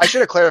exactly what. I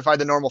should have clarified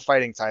the normal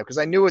fighting type because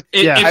I knew it.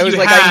 If I was you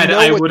like, had,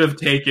 I know what, would have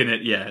taken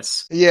it.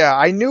 Yes. Yeah,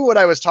 I knew what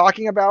I was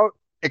talking about,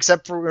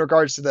 except for in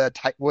regards to the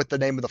type, what the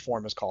name of the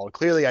form is called.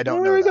 Clearly, I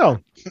don't know. There we go.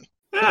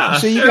 Yeah,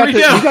 So you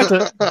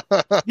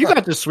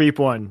got the sweep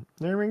one.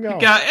 There we go.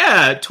 You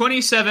got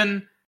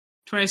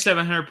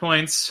 2,700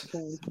 points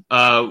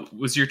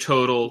was your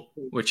total,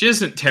 which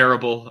isn't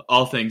terrible,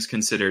 all things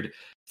considered.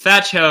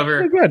 Thatch,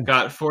 however,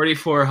 got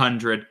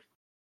 4,400,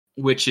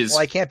 which is... Well,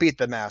 I can't beat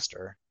the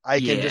master. I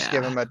can just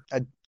give him a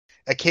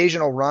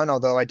occasional run,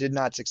 although I did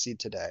not succeed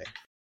today.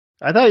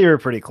 I thought you were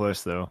pretty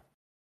close, though.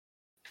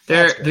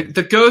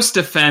 The ghost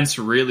defense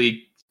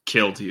really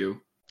killed you.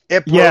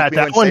 It broke me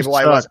when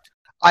Sableye was...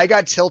 I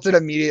got tilted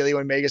immediately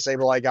when Mega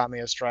Sableye got me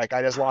a strike.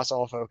 I just lost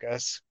all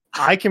focus.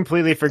 I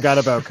completely forgot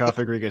about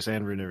Cofagrigus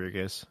and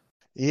Runerigus.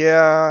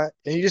 Yeah,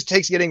 and he just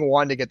takes getting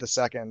one to get the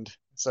second.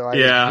 So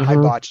I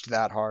botched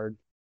that hard.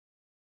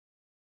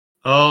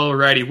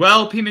 Alrighty,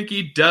 well, P.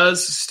 McGee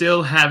does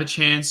still have a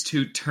chance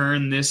to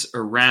turn this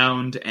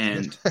around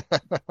and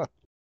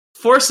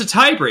force a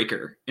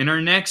tiebreaker in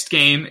our next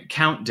game,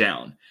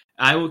 Countdown.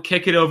 I will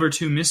kick it over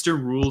to Mr.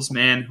 Rules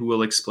Man, who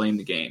will explain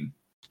the game.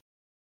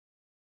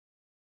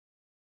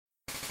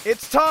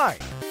 It's time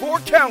for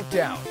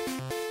Countdown.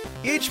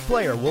 Each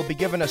player will be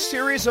given a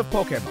series of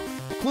Pokemon.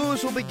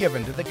 Clues will be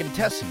given to the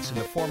contestants in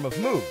the form of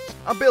moves,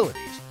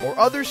 abilities, or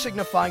other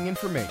signifying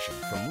information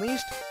from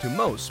least to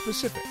most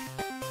specific.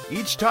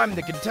 Each time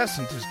the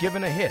contestant is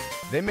given a hint,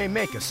 they may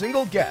make a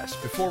single guess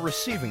before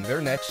receiving their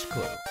next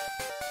clue.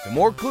 The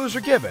more clues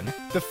are given,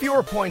 the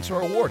fewer points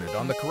are awarded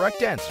on the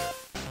correct answer.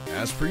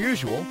 As per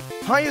usual,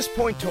 highest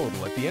point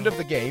total at the end of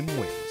the game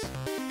wins.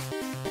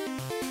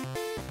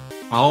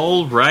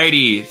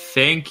 Alrighty,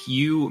 thank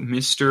you,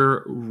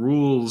 Mr.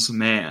 Rules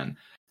Man.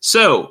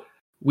 So,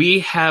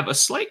 we have a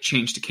slight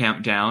change to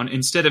Countdown.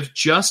 Instead of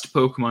just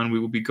Pokemon, we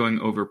will be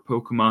going over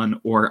Pokemon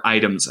or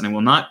items, and I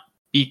will not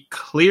be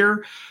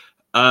clear.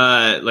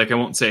 I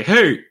won't say,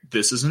 hey,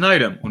 this is an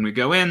item. When we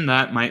go in,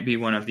 that might be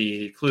one of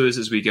the clues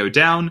as we go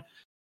down.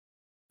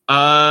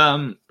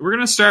 We're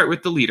going to start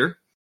with the leader.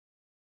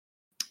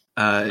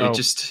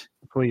 Please.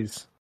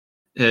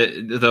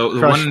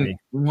 The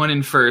one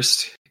in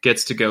first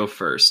gets to go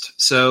first.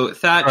 So,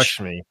 Thatch, Crush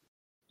me.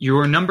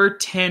 Your number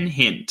 10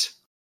 hint,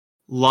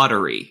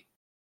 lottery.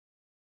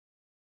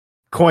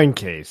 Coin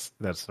case.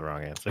 That's the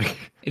wrong answer.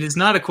 It is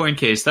not a coin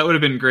case. That would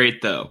have been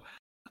great, though.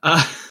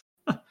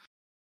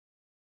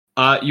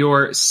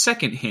 Your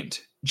second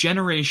hint,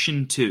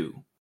 Generation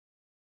 2.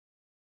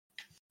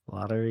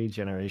 Lottery,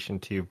 Generation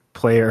 2,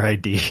 player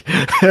ID.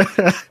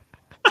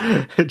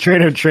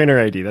 Trainer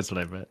ID, that's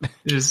what I meant.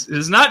 It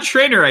is not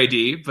trainer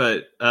ID,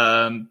 but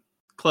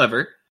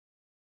clever.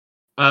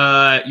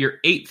 Your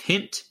eighth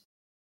hint,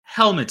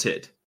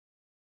 helmeted.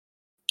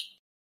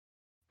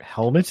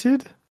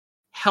 Helmeted?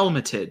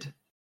 Helmeted.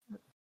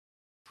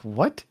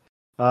 What?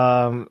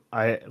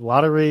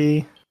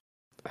 Lottery,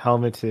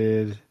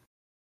 helmeted,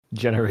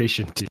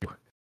 Generation 2.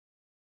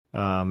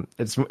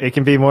 It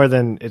can be more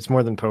than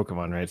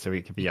Pokemon, right? So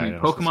it could be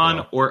items.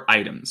 Pokemon or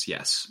items,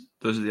 yes.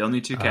 Those are the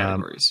only two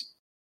categories.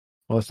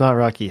 Well, it's not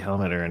Rocky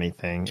Helmet or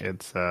anything.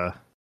 It's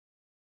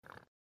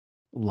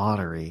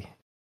lottery.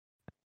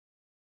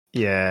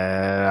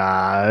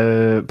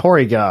 Yeah,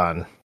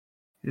 Porygon.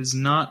 It is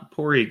not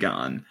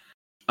Porygon.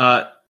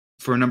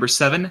 For number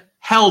 7,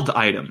 held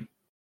item.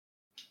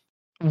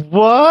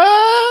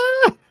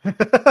 What?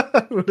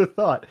 Who would have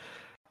thought?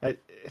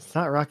 It's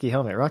not Rocky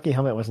Helmet. Rocky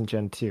Helmet wasn't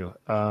Gen 2.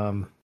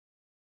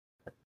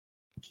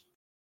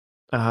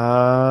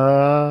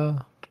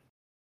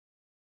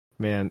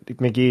 Man,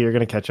 McGee, you're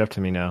gonna catch up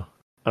to me now.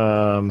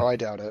 Oh, I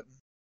doubt it.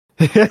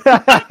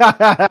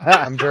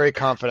 I'm very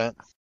confident.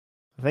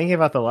 Thinking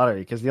about the lottery,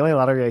 because the only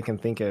lottery I can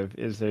think of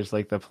is there's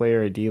like the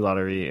Player ID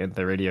lottery in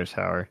the radio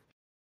tower.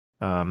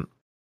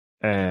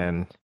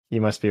 And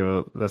you must be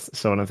able.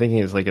 So what I'm thinking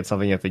is like it's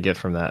something you have to get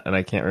from that, and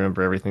I can't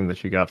remember everything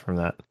that you got from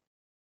that.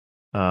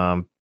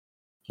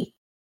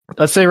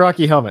 Let's say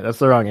Rocky Helmet. That's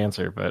the wrong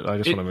answer, but I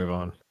just want to move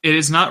on. It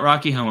is not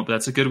Rocky Helmet, but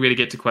that's a good way to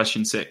get to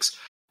question 6.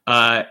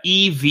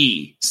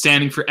 EV,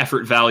 standing for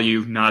effort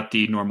value, not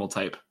the normal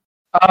type.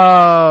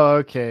 Oh,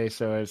 okay.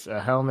 So it's a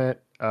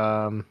helmet.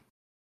 Gen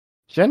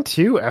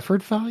 2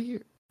 effort value?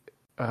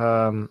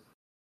 Helmeted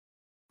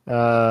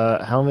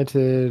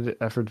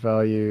effort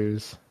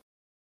values.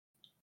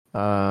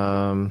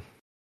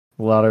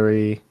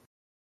 Lottery.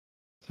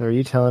 So are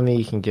you telling me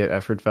you can get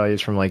effort values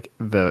from like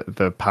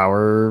the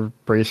power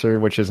bracer,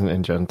 which isn't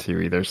in Gen 2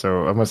 either?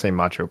 So I'm gonna say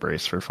Macho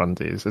Brace for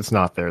funsies. It's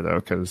not there though,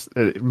 because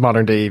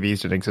modern day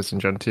EVs didn't exist in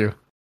Gen 2.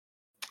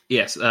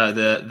 Yes,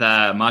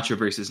 the Macho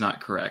Brace is not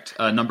correct.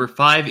 Number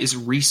 5 is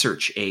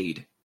Research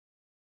Aid.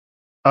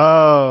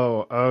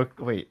 Oh,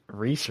 wait,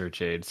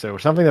 Research Aid. So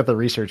something that the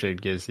Research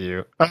Aid gives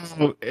you.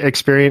 Oh,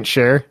 Experience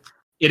Share.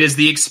 It is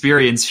the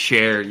Experience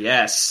Share.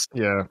 Yes.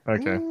 Yeah.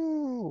 Okay.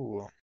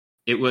 Ooh.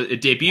 It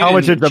debuted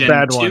in Gen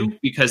bad 2 one?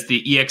 because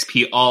the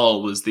EXP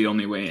All was the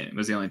only way in. It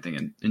was the only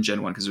thing in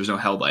Gen 1 because there was no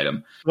held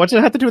item. What does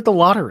it have to do with the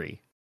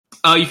lottery?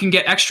 You can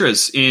get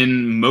extras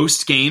in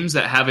most games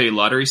that have a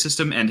lottery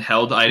system and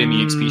held item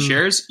EXP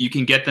shares. You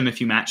can get them if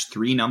you match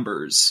 3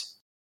 numbers.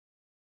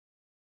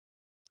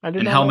 And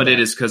helmeted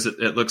is because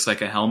it looks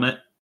like a helmet,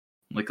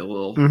 like a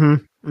little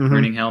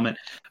burning helmet.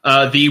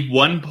 The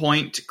 1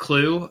 point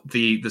clue,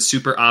 the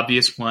super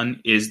obvious one,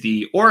 is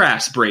the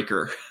Oras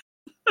Breaker.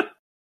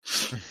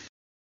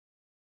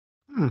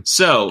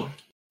 So,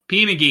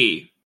 P.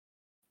 McGee,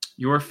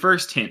 your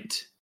first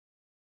hint: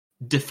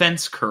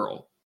 Defense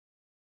Curl.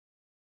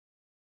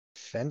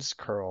 Fence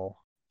curl.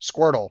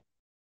 Squirtle.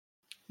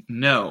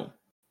 No.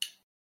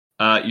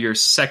 Your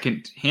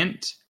second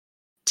hint: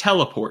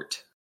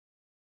 Teleport.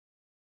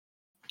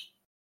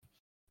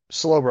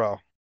 Slowbro.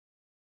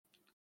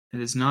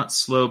 It is not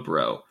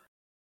Slowbro.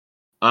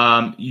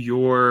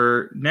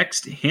 Your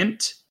next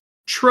hint: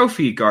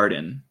 Trophy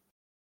Garden.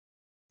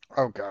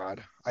 Oh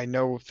God, I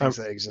know things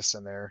that exist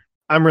in there.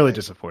 I'm really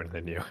disappointed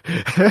in you.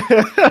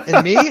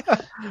 In me?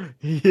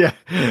 Yeah.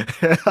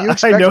 You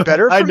expect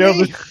better from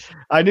me?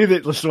 I knew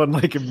that this one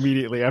like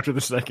immediately after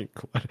the second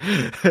one.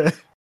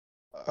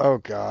 Oh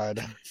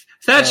God.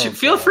 Thatch,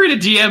 feel free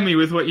to DM me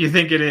with what you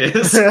think it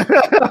is.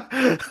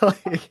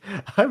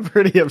 I'm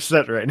pretty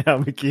upset right now,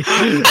 Mickey.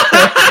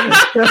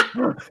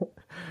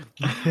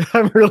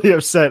 I'm really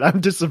upset.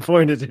 I'm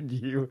disappointed in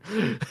you.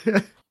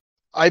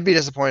 I'd be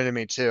disappointed in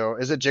me too.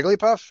 Is it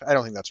Jigglypuff? I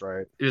don't think that's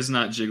right. It is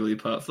not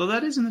Jigglypuff, though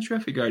that is in the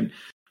Trophy Garden.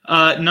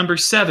 Number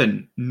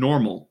 7,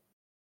 Normal.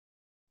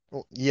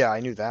 Well, yeah,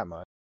 I knew that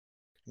much.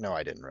 No,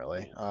 I didn't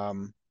really.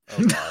 Oh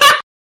God.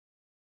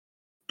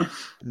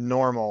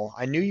 Normal.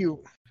 I knew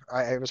you.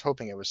 I was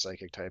hoping it was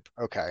Psychic type.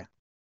 Okay.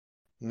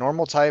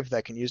 Normal type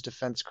that can use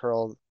Defense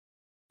Curl.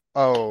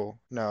 Oh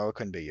no, it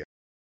couldn't be you.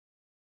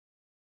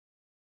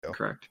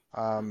 Correct.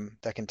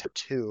 That can tip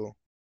 2.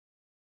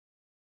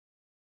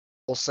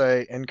 We'll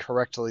say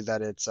incorrectly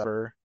that it's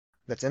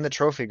that's in the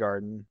Trophy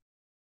Garden.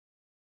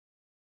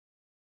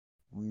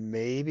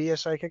 Maybe a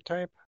Psychic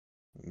type?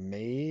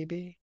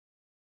 Maybe?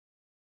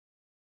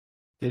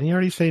 Didn't he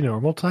already say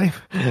normal type?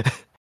 It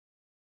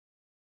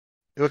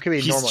could be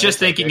normal. He's just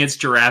thinking it's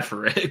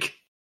Girafarig.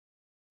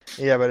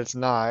 Yeah, but it's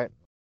not.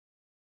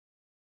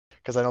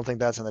 Because I don't think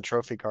that's in the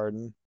Trophy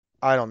Garden.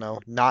 I don't know.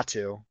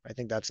 Natu. I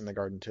think that's in the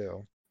garden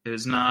too. It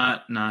is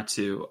not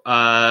Natu.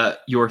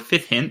 Your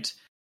 5th hint: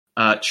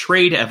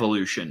 Trade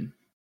Evolution.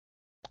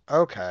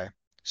 Okay.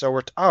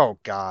 So oh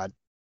God.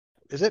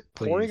 Is it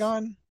Please.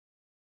 Porygon?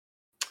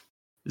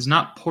 It's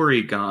not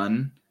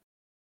Porygon.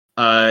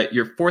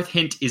 Your 4th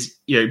hint is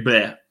your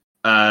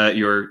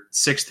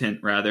 6th hint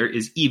rather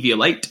is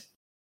Eviolite.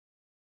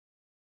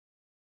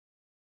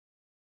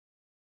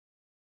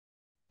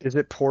 Is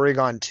it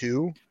Porygon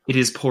 2? It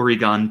is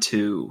Porygon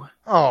 2.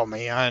 Oh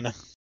man.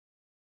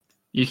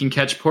 You can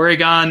catch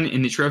Porygon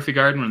in the Trophy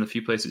Garden, one of the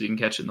few places you can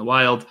catch it in the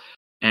wild,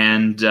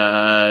 and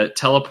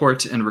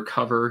teleport and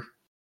recover.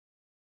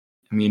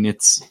 I mean,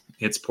 it's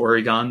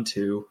Porygon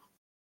 2.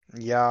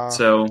 Yeah.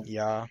 So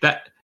yeah.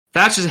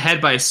 That's just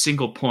ahead by a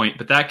single point,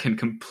 but that can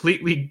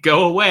completely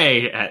go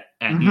away at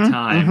any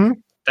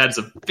time. That is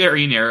a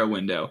very narrow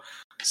window.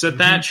 So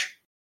Thatch,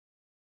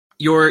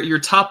 your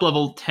top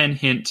level 10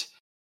 hint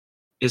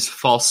is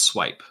False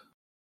Swipe.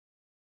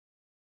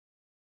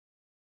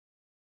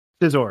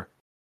 Scizor.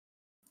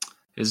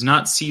 It is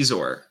not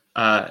Caesar.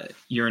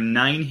 Your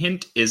 9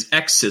 hint is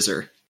X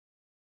Scissor.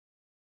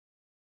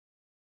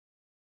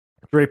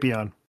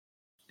 Drapion.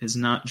 Is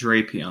not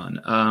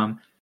Drapion.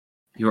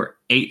 Your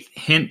 8th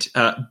hint,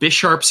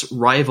 Bisharp's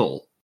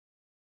Rival.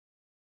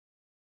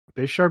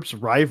 Bisharp's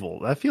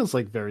Rival. That feels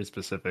like very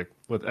specific.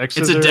 With X.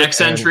 It's a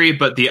dex entry,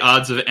 but the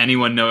odds of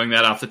anyone knowing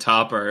that off the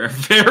top are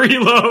very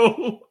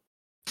low.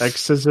 X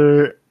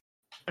Scissor,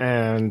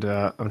 and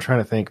I'm trying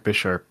to think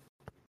Bisharp.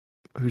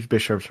 Who's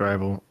Bisharp's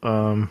rival?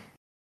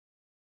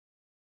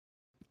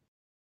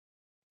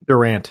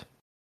 Durant.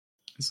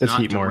 It's It's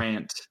not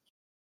Heatmore.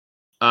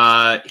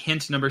 Durant.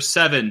 Hint number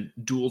 7,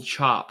 Dual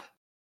Chop.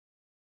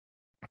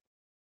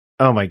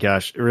 Oh my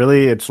gosh!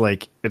 Really? It's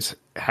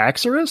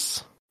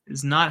Haxorus.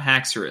 It's not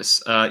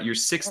Haxorus. Your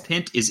 6th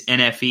hint is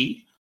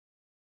NFE.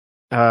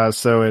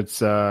 So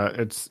it's.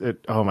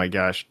 Oh my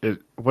gosh!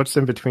 What's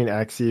in between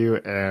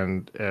Axew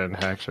and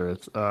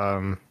Haxorus?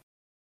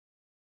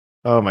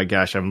 Oh my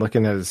gosh! I'm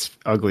looking at his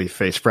ugly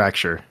face.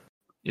 Fracture.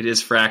 It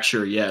is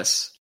Fracture.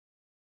 Yes.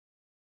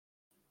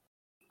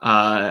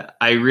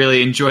 I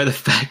really enjoy the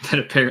fact that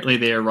apparently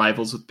they are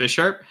rivals with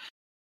Bisharp.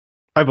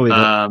 I believe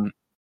it.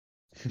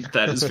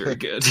 That is very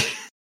good.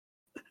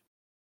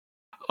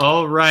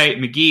 All right,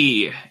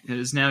 McGee, it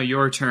is now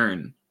your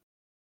turn.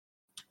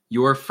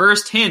 Your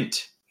first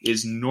hint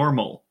is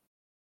normal.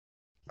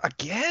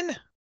 Again?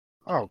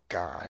 Oh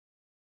God.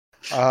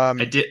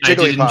 I did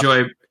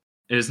enjoy. It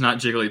is not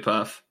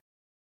Jigglypuff.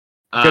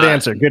 Good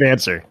answer. Good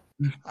answer.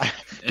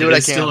 It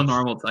is still a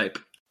normal type.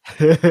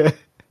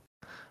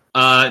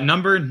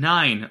 Number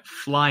 9,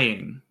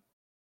 flying.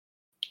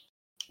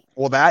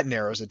 Well, that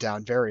narrows it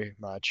down very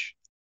much.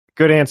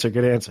 Good answer.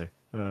 Good answer.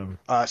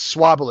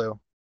 Swablu.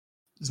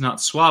 It's not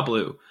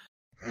Swablu.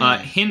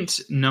 Hint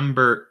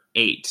number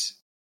 8.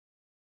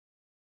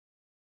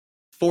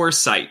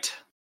 Foresight.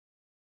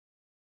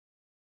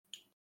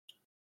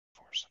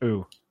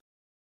 Ooh.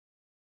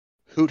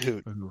 Hoot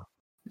Hoot. Ooh.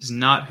 It's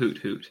not Hoot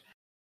Hoot.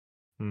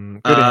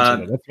 Good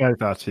answer. That's what I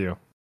thought too.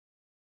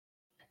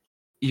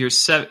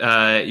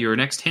 Your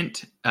next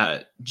hint,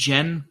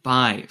 Gen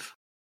 5.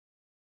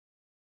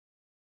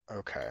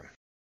 Okay.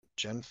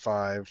 Gen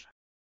 5.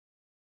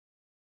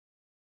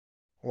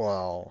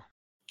 Well,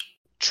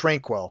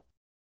 Tranquil.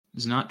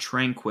 It's not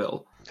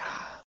Tranquil.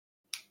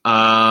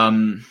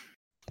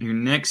 Your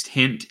next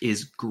hint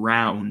is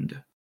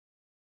ground.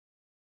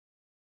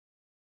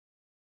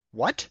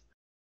 What?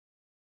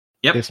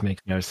 Yep. This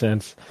makes no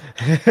sense.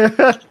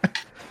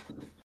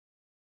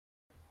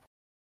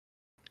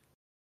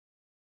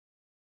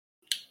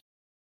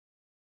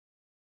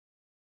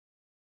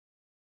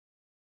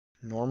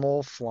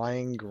 Normal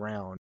flying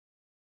ground.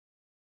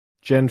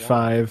 Gen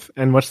 5.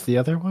 And what's the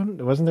other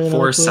one? Wasn't there another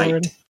Foresight. clue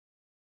already?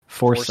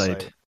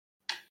 Foresight.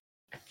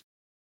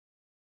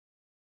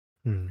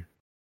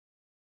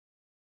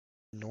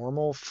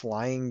 Normal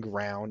flying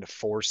ground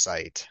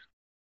Foresight.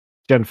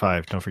 Gen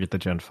 5. Don't forget the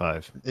Gen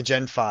 5. The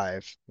Gen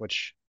 5,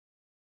 which...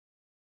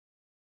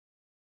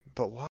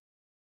 But what?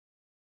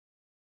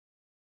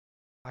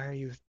 Why are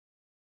you...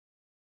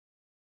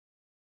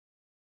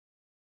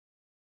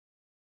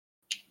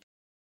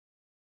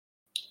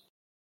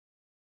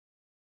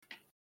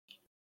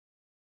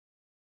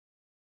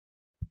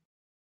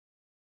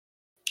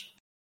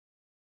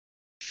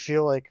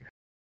 feel like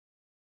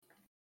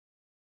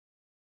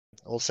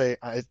I'll say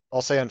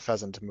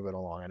Unfezant to move it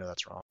along. I know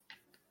that's wrong.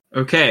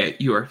 Okay,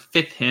 your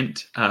 5th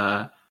hint,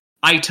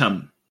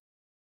 item.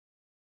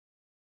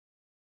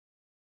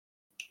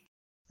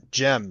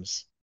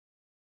 Gems.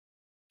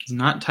 It's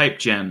not type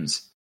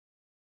gems.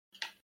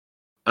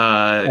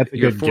 That's a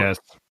good guess.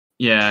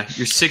 Yeah,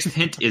 your 6th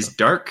hint is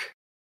dark.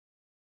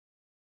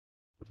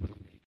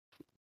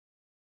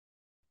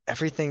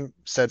 Everything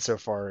said so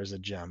far is a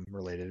gem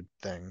related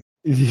thing.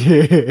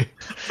 Yeah.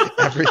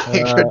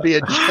 Everything could be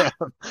a gem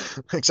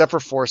except for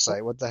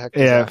Foresight. What the heck?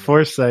 Yeah,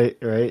 Foresight,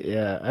 right?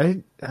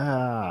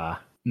 Yeah.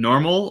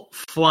 Normal,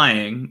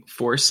 flying,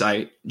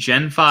 Foresight,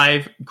 Gen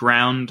 5,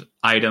 ground,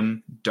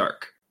 item,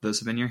 dark. Those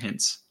have been your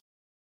hints.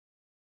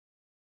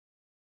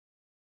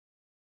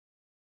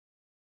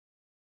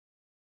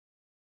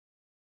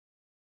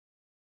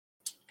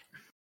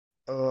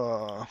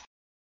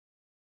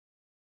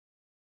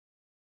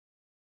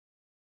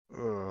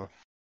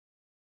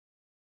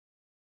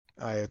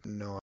 I have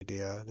no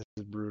idea. This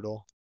is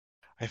brutal.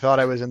 I thought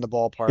I was in the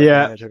ballpark.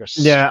 Yeah, And it took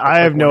I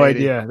have no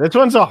idea. This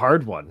one's a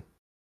hard one.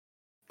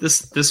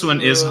 This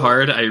one is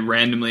hard. I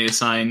randomly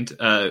assigned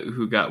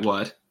who got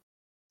what,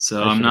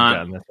 so I'm not.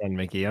 Gotten this one,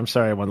 Mickey. I'm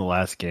sorry, I won the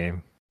last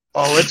game.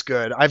 Oh, it's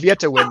good. I've yet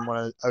to win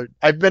one.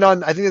 I've been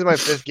on. I think this is my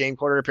 5th game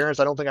quarter appearance.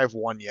 I don't think I've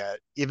won yet,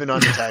 even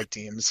on the tag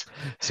teams.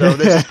 So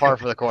this is par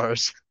for the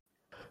course.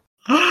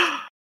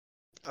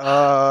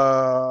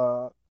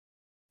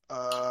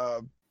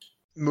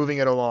 Moving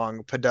it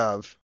along,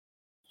 Pidove.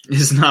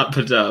 It's not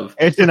Pidove.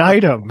 It's an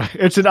item.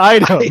 It's an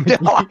item.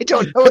 I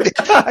don't know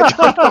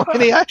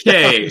any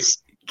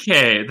items.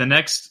 Okay. The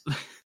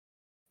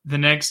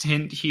next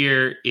hint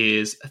here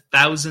is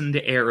 1,000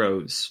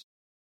 arrows.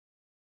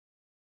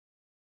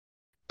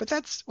 But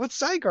that's what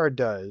Zygarde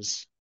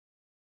does.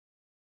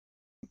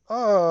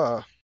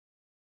 Normal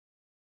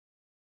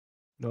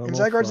And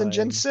Zygarde's in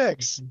Gen flying.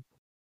 6.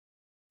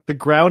 The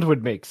ground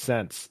would make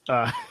sense.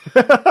 Say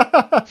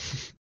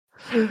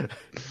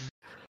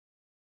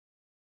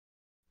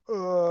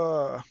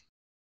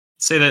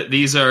that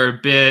these are a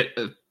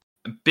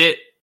bit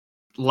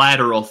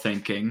lateral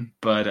thinking,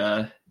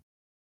 but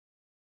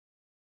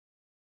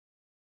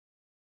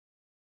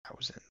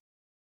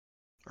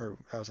Or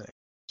that was an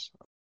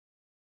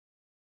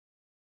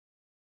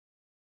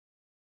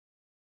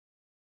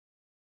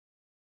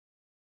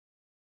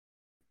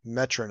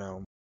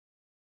metronome.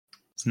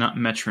 It's not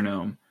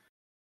metronome.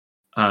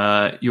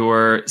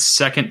 Your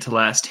second to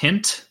last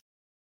hint,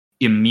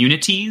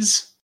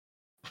 immunities.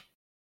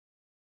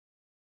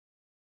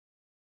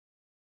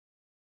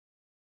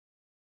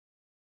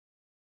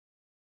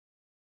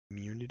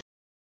 Immunity.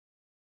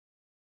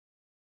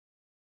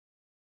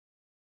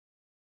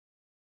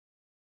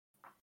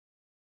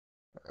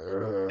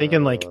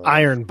 Thinking like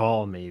Iron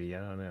Ball, maybe. I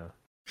don't know.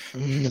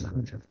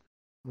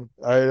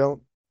 I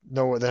don't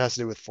know what that has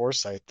to do with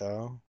foresight,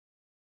 though.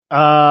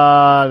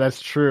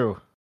 That's true.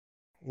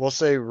 We'll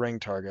say ring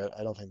target.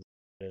 I don't think.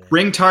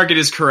 Ring target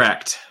is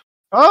correct.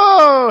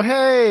 Oh,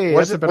 hey!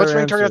 What's that's a better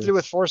ring target have to answer. do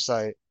with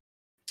foresight?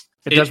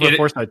 It does what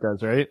Foresight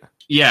does, right?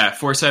 Yeah,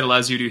 Foresight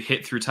allows you to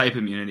hit through type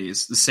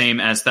immunities, the same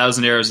as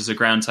Thousand Arrows is a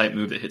ground type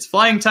move that hits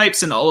flying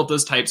types, and all of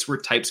those types were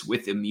types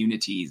with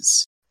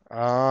immunities.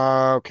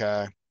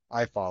 Okay,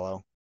 I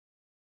follow.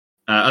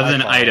 Other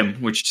than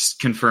item, which just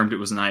confirmed it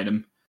was an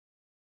item.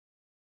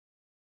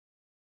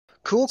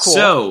 Cool.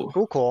 So,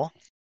 Cool.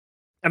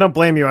 I don't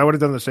blame you. I would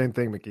have done the same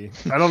thing, Mickey.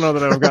 I don't know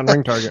that I would have gotten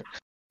ring target.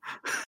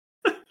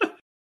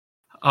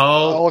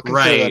 all I'll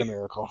consider that a right.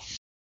 miracle.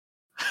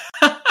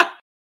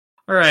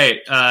 All right,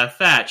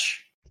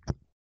 Thatch.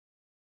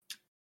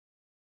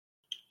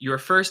 Your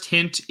first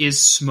hint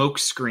is smoke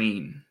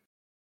screen.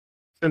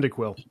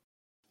 Cyndaquil.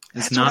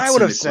 It's That's not what I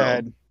would have Cyndaquil.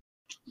 said.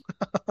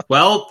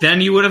 Well,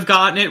 then you would have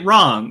gotten it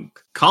wrong.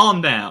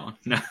 Calm down.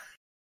 No.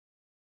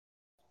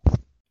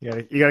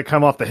 You gotta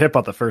come off the hip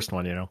on the first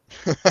one, you know.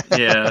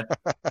 Yeah.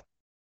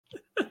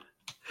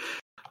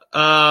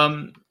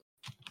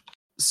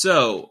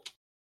 So,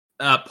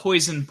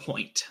 Poison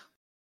Point.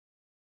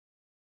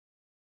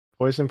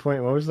 Poison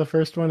Point. What was the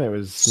first one? It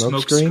was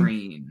Smoke Smokescreen.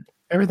 screen.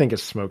 Everything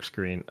is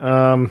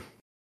Smokescreen.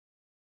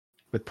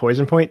 With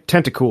Poison Point,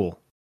 Tentacool.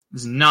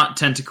 It's not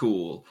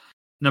Tentacool.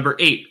 Number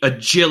 8,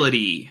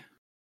 Agility.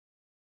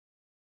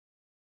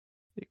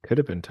 It could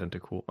have been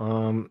Tentacool.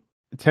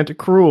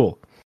 Tentacruel.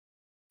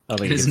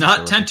 It is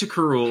not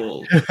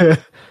Tentacruel.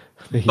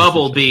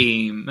 Bubble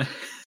Beam.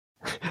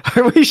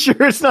 Are we sure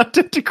it's not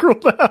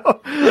Tentacruel now?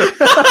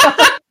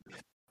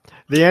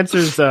 The answer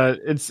is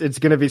it's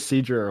going to be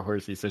Seadra or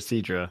Horsey, so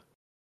Seadra.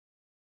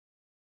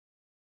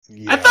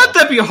 Yeah. I thought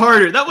that'd be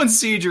harder. That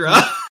one's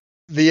Seadra.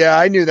 Yeah,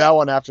 I knew that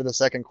one after the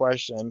second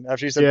question.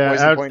 After you said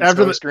poison point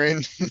after and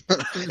screen.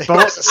 It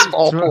was a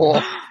small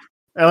pool.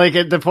 I like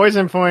it. The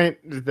poison point.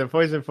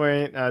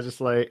 I was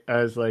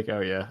like,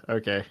 oh yeah,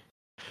 okay.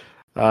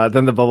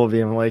 Then the bubble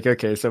beam. I'm like,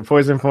 okay, so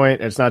poison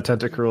point. It's not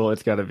Tentacruel.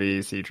 It's got to be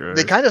Seadra.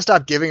 They kind of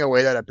stopped giving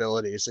away that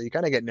ability, so you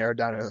kind of get narrowed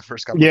down in the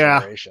first couple of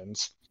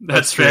generations.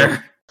 That's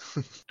fair.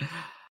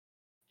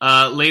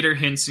 Later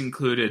hints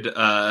included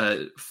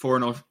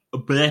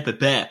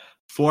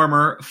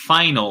former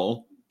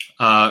final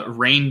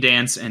Rain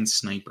Dance and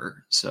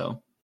Sniper.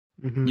 So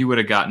you would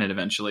have gotten it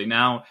eventually.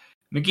 Now,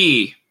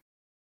 McGee.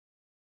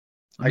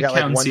 I got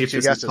like 1 to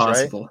 2 guesses,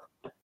 right?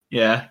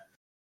 Yeah.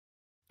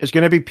 It's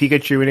going to be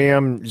Pikachu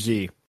and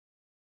Z.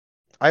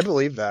 I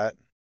believe that.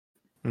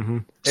 Mm-hmm.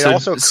 It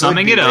also could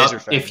summing be it up,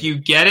 Razorfang. if you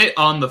get it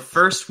on the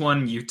first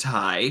one, you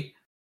tie.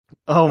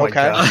 Oh my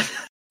god.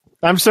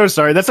 I'm so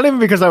sorry. That's not even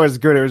because I was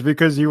good. It was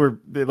because you were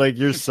like,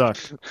 you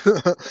sucked.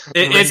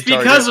 It's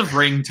because of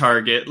ring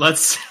target.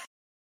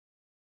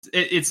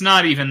 It's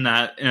not even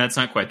that. It's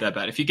not quite that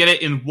bad. If you get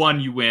it in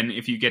 1, you win.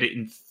 If you get it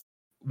in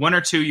 1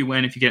 or 2, you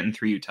win. If you get it in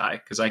 3, you tie.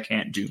 Because I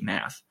can't do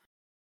math.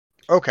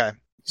 Okay.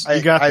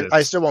 You got this.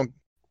 I still won't.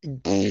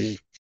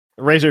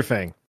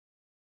 Razorfang.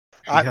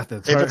 If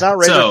it's not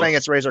Razorfang,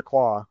 it's Razor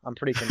Claw. I'm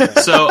pretty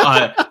convinced. So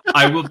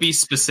I will be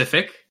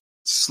specific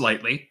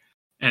slightly.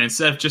 And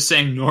instead of just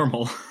saying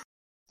normal,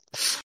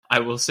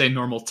 I will say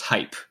normal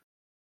type.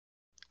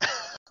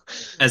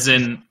 As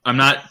in, I'm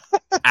not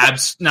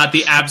not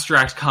the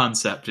abstract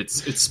concept.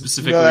 It's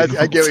specifically. No, normal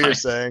I get what type. you're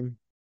saying.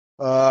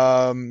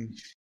 All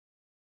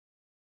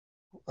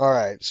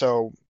right.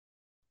 So,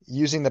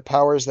 using the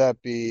powers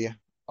that be,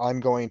 I'm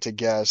going to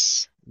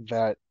guess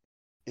that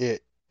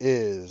it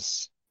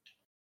is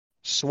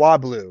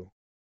Swablu.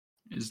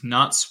 It is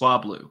not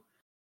Swablu.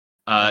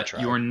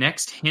 Your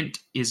next hint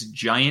is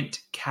Giant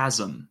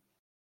Chasm.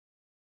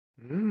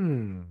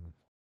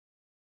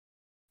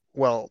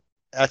 Well,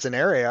 that's an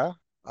area.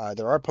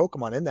 There are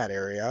Pokemon in that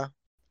area.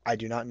 I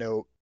do not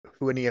know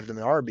who any of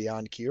them are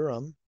beyond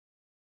Kyurem.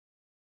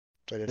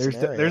 But it's an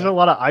area. There's a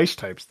lot of ice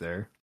types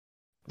there.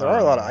 There are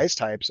a lot of ice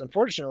types.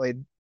 Unfortunately,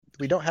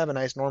 we don't have an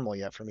ice normal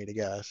yet for me to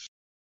guess.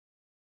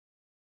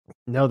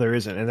 No, there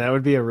isn't, and that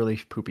would be a really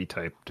poopy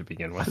type to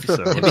begin with.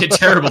 So It'd be a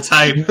terrible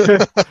type.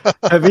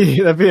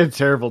 that'd be a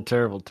terrible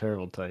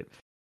type.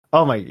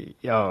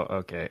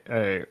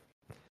 Okay.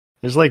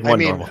 There's like one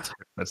normal type.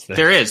 That's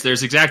there.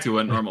 There's exactly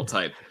one normal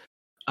type.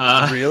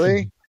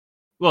 Really?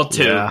 Well,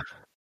 2. Yeah.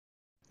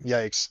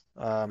 Yikes.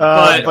 But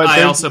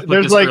I also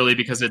put this like, early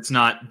because it's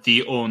not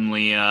the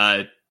only.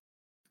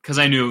 Because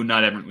I knew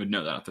not everyone would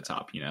know that off the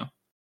top. You know.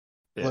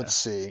 Let's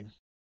see.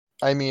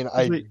 I mean,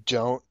 I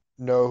don't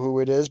know who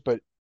it is, but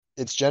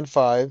it's Gen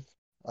 5.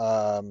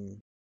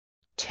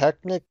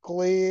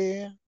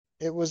 Technically,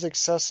 it was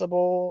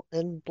accessible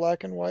in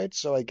black and white,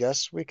 so I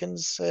guess we can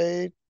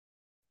say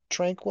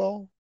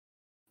Tranquil.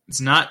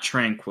 It's not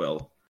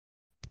Tranquil.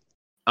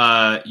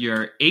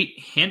 Your 8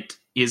 hint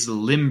is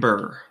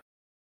Limber.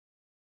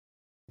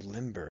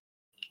 Limber.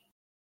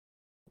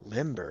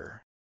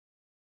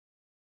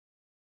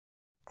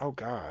 Oh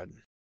God.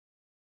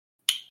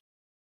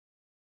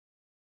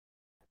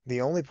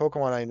 The only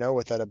Pokemon I know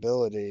with that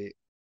ability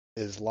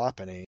is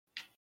Lopunny,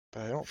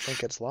 but I don't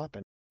think it's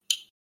Lopunny.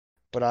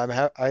 But I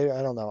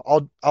don't know.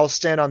 I'll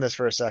stand on this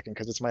for a second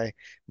because it's my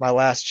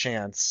last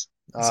chance.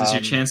 This is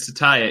your chance to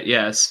tie it.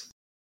 Yes.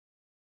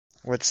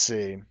 Let's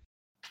see.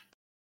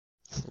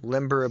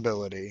 Limber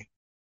ability.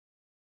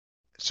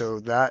 So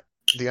that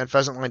the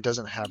Unpheasant line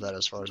doesn't have that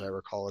as far as I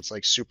recall. It's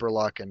like Super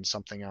Luck and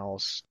something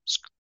else.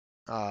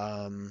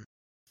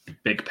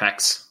 Big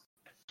Pecs.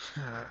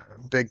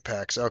 Big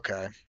Pecs.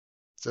 Okay.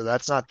 So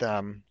that's not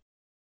them.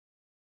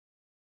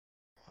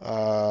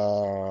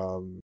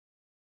 I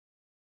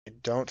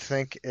don't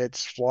think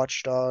it's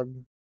Watchdog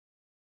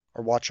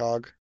or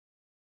Watchog.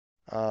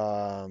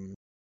 I'm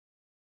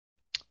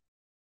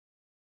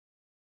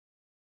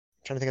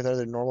trying to think of the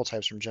other normal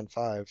types from Gen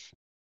 5.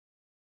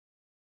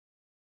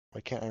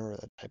 Why can't I remember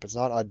that type? It's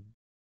not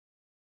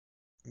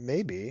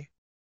maybe.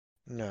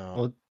 No.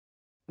 Well,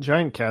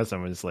 Giant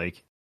Chasm was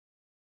like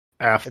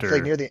after It's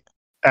like near the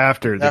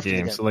after the after the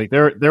game. game. So like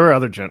there were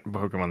other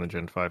Pokemon than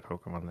Gen 5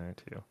 Pokemon there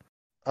too.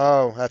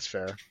 Oh, that's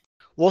fair.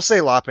 We'll say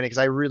Lopunny because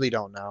I really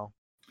don't know.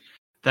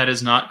 That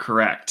is not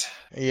correct.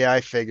 Yeah,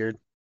 I figured.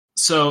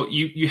 So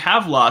you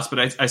have lost, but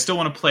I still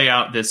want to play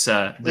out this.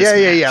 Yeah.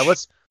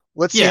 match.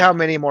 Let's see how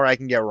many more I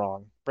can get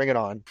wrong. Bring it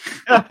on.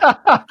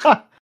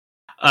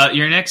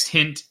 Your next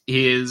hint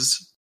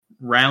is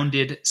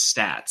rounded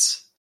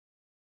stats.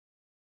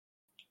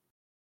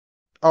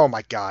 Oh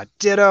my God,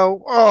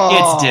 Ditto.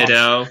 Oh, It's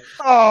Ditto.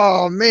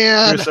 Oh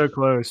man. You're so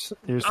close.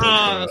 You're so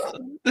close.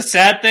 The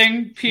sad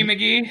thing, P.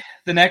 McGee,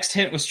 the next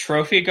hint was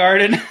Trophy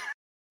Garden.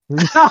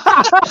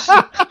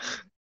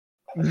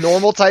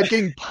 Normal type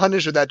getting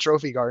punished with that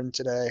Trophy Garden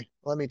today.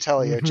 Let me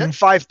tell you. Gen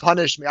 5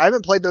 punished me. I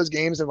haven't played those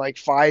games in like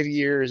 5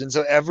 years, and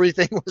so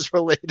everything was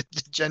related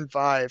to Gen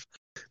 5.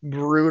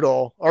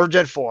 Brutal. Or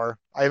Gen 4.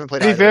 I haven't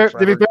played either. To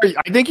be fair,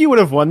 I think you would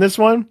have won this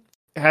one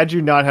had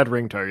you not had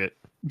Ring Target.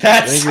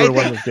 I think you would have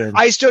won this game.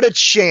 I stood a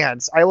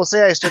chance. I will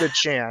say I stood a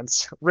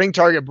chance. Ring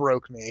Target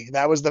broke me.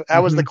 That was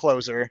the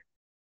closer.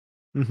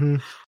 Mm-hmm.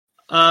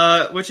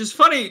 Which is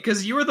funny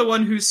because you were the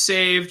one who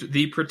saved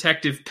the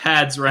protective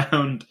pads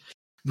round.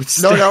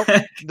 No,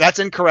 that's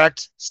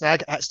incorrect.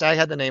 Snag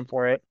had the name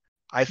for it.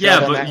 But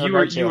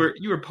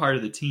you were part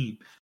of the team.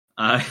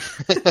 Part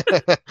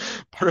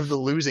of the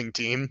losing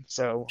team.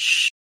 So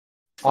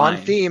Fine.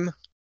 On theme.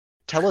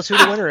 Tell us who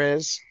the winner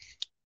is.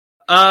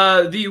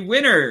 The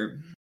winner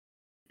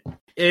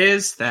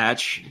is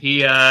Thatch.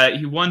 He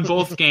won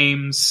both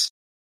games.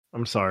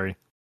 I'm sorry.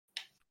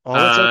 Oh,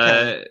 it's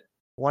okay.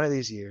 One of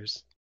these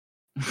years.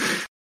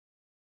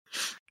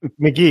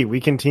 McGee, we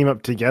can team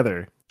up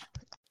together.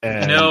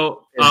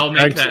 I'll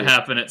make that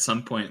happen at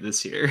some point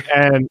this year.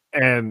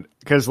 And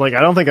because I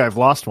don't think I've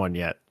lost one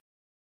yet,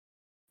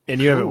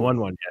 and you haven't won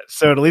one yet,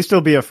 so at least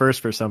it'll be a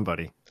first for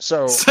somebody.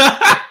 So,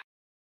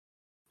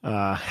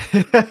 I'm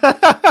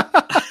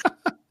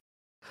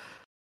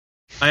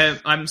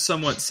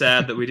somewhat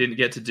sad that we didn't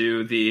get to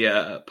do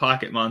the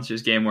Pocket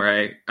Monsters game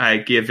where I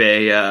give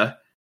a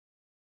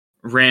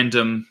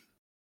random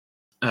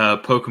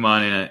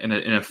Pokemon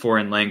in a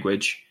foreign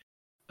language.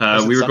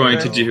 We were going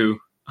to do,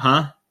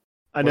 huh?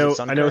 I know.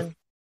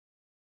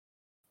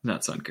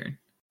 Not Sunkern.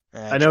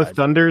 I know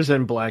Thunders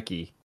and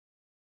Blackie.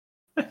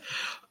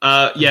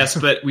 Yes,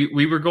 but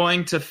we were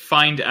going to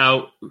find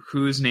out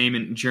whose name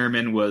in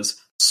German was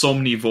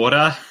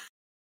Somnivora.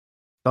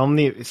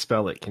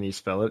 Spell it. Can you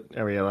spell it?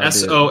 Somnivora.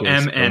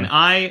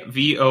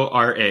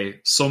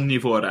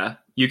 Somnivora.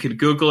 You can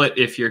Google it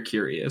if you're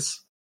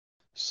curious.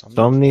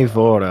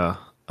 Somnivora.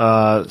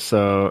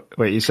 So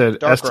wait, you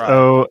said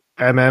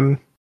SOMM?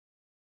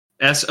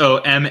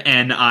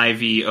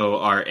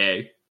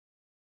 SOMNIVORA.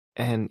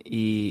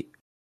 NIVORA.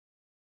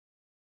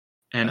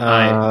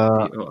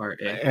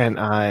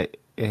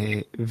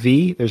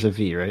 There's a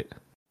V, right?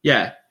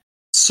 Yeah.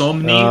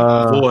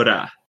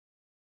 Somnivora.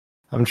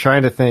 I'm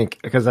trying to think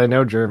because I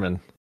know German.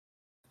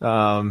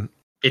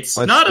 It's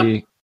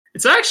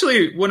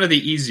actually one of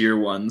the easier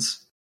ones.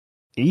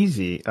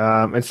 Easy.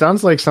 It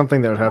sounds like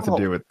something that would have to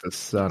do with the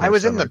sun. I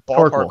was in the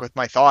ballpark with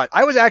my thought.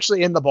 I was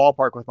actually in the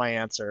ballpark with my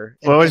answer.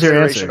 What was your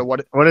answer?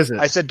 What is it?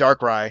 I said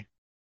Darkrai.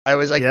 I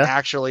was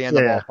actually in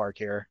the ballpark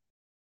here.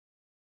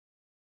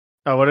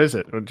 Oh, what is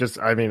it? I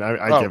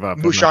give up.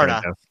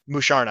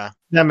 Musharna.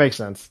 That makes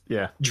sense.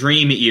 Yeah.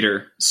 Dream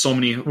Eater.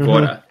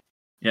 Somnivora.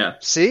 Yeah.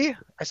 See?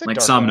 I said like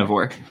Darkrai.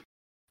 Somnivore.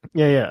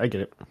 Yeah, I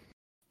get it.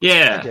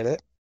 Yeah. I get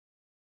it.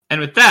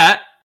 And with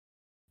that,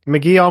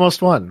 McGee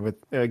almost won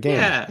with a game.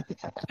 Yeah.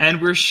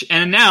 And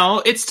and now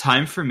it's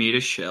time for me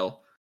to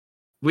shill.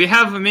 We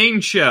have a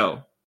main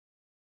show.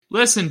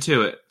 Listen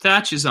to it.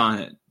 Thatch is on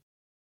it.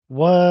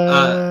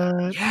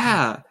 What?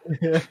 Yeah.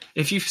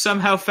 If you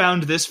somehow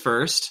found this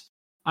first,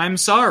 I'm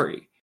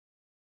sorry.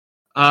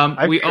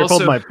 I've we tripled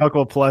also my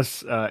Puckle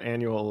Plus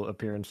annual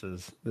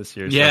appearances this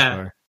year.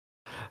 Yeah.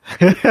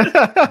 So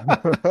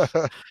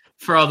far.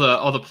 For all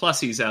the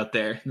plussies out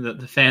there,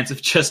 the fans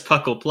of just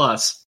Puckle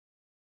Plus.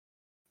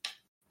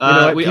 You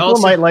know what? We People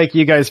also might like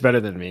you guys better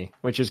than me,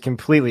 which is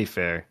completely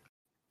fair.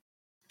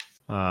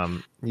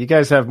 You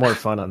guys have more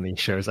fun on these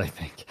shows, I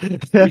think.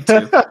 Me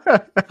too.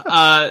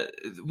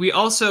 We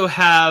also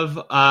have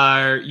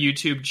our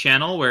YouTube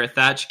channel where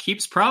Thatch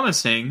keeps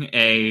promising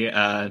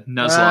a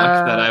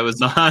Nuzlocke that I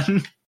was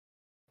on.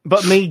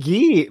 But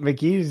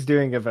McGee's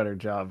doing a better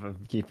job of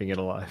keeping it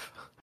alive.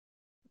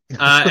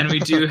 And we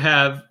do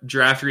have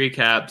draft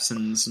recaps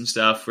and some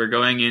stuff. We're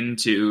going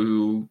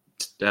into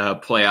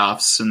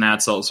playoffs, and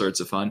that's all sorts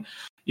of fun.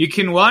 You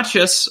can watch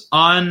us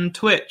on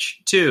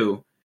Twitch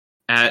too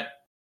at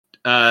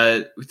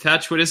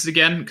Thatch. What is it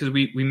again? Because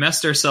we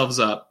messed ourselves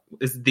up.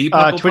 Is the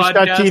Puckle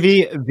Podcast?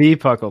 Twitch.tv the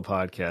Puckle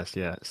Podcast,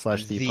 yeah, /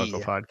 the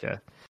Puckle Podcast.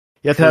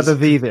 You have to have the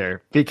V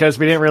there because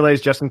we didn't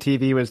realize Justin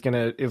TV was going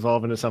to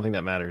evolve into something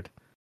that mattered.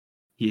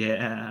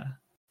 Yeah.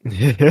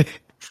 You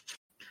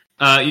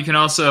can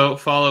also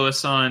follow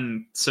us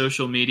on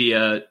social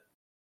media.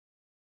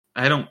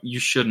 You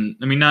shouldn't.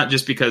 I mean, not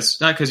because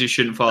you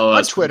shouldn't follow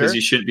us, Twitter. Because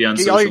you shouldn't be on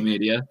social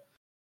media.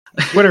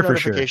 Twitter for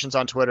sure. Notifications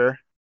on Twitter.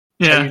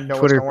 Yeah, so you know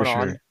Twitter what's for going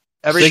on. sure.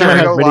 Every They're time gonna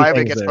we go have many live, it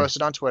things gets there.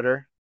 posted on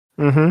Twitter.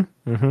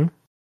 Mm-hmm.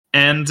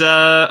 And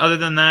other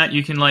than that,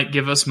 you can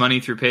give us money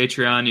through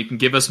Patreon. You can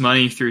give us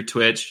money through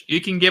Twitch. You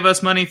can give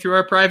us money through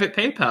our private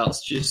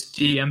PayPals. Just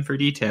DM for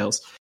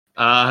details.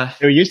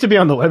 It used to be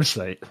on the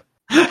website.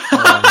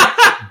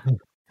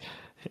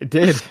 It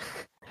did.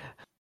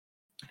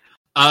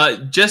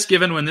 Just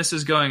given when this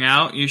is going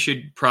out, you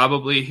should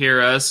probably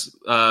hear us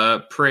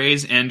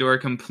praise and/or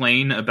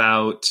complain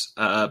about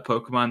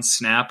Pokemon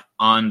Snap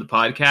on the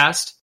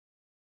podcast.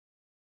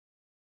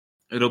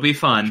 It'll be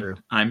fun, True.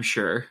 I'm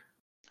sure.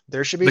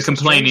 There should be The some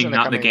complaining, streams in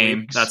not the coming game.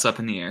 weeks. That's up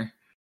in the air.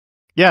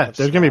 Yeah,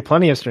 there's going to be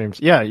plenty of streams.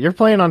 Yeah, you're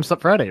playing on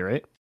Friday,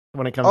 right?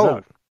 When it comes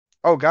out.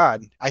 Oh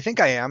God, I think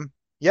I am.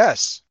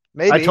 Yes,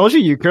 maybe. I told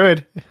you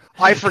could.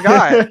 I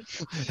forgot.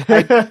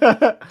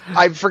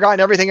 I've forgotten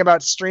everything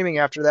about streaming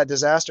after that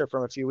disaster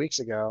from a few weeks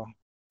ago.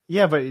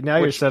 Yeah, but now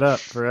you're set up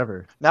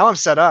forever. Now I'm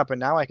set up, and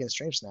now I can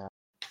stream Snap.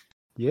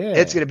 Yeah.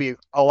 It's going to be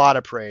a lot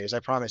of praise. I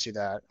promise you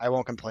that. I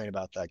won't complain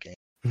about that game.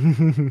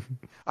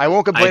 I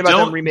won't complain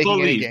about them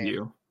remaking any game.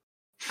 You.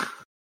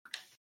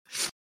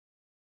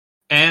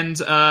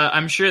 And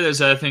I'm sure there's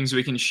other things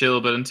we can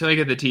shill, but until I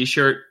get the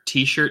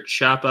t-shirt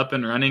shop up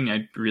and running,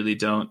 I really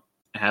don't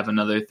have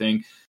another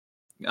thing.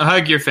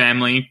 Hug your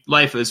family.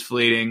 Life is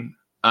fleeting.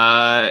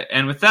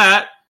 And with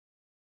that,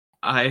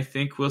 I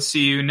think we'll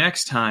see you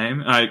next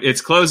time. It's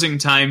closing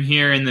time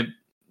here in the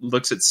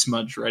looks at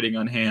smudge writing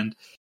on hand.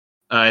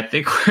 I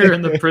think we're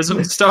in the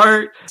Prism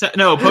Star.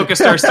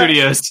 PokeStar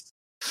Studios.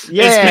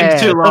 Yeah,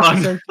 it's been too long.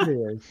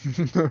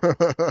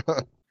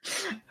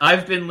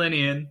 I've been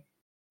Linian.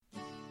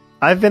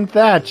 I've been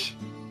Thatch.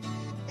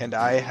 And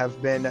I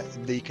have been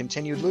the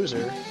continued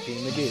loser, Team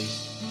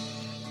McGee.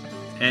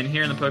 And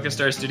here in the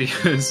PokeStar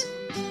Studios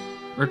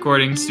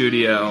recording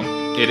studio,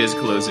 it is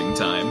closing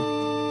time.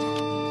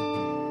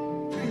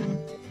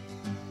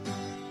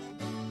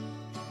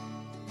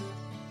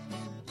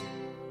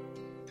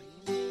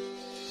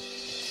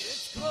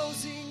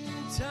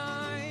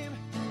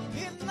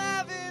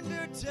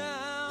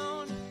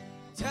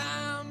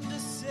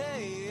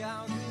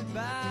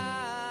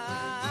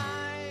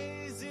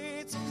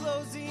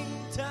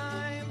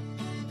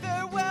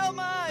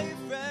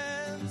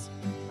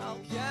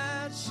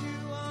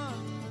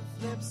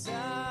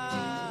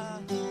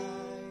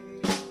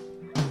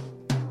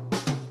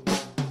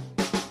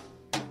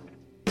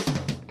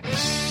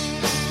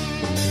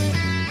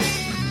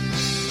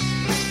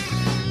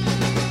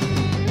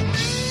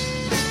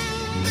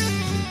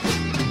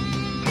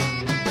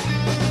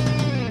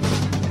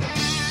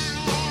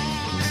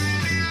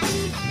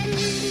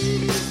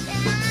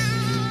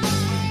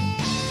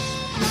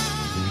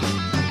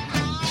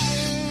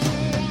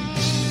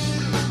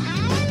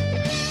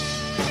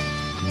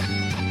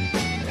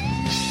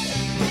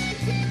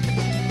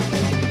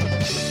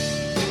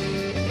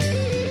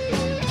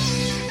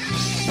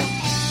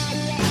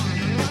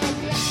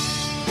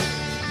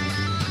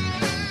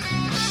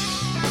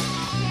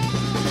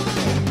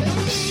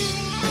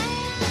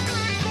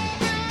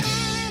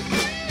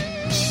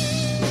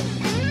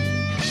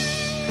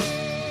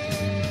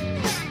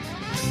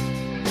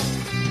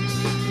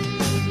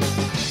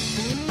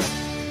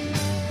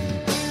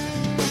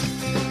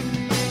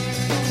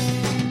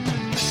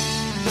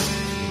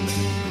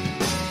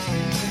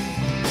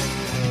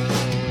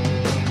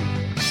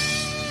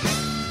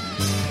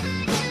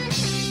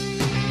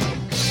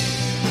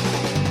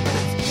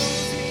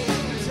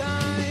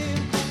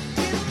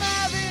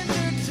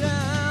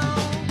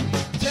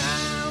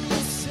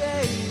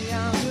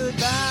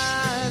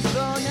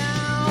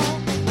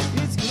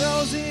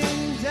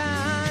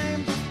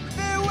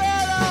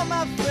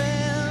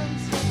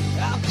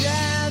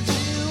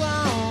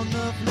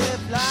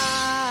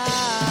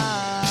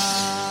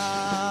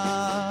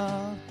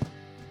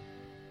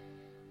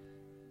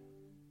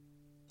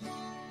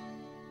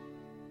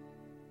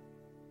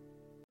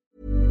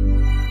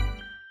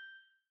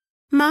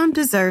 Mom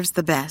deserves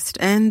the best,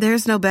 and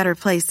there's no better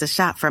place to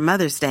shop for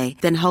Mother's Day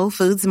than Whole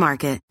Foods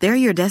Market. They're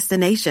your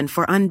destination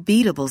for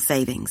unbeatable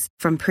savings,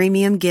 from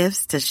premium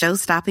gifts to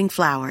show-stopping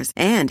flowers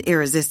and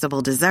irresistible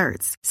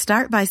desserts.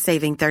 Start by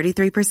saving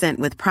 33%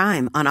 with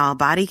Prime on all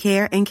body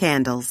care and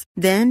candles.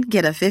 Then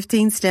get a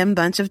 15-stem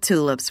bunch of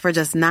tulips for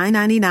just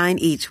 $9.99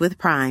 each with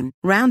Prime.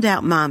 Round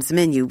out Mom's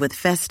menu with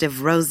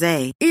festive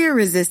rosé,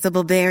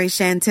 irresistible berry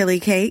chantilly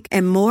cake,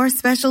 and more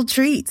special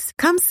treats.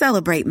 Come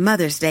celebrate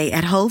Mother's Day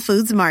at Whole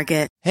Foods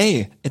Market.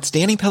 Hey, it's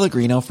Danny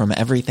Pellegrino from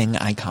Everything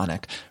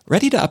Iconic.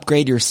 Ready to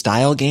upgrade your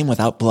style game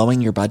without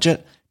blowing your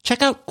budget?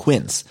 Check out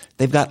Quince.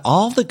 They've got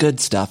all the good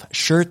stuff,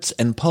 shirts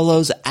and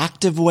polos,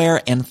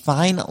 activewear, and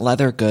fine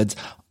leather goods,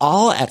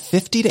 all at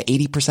 50 to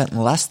 80%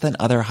 less than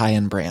other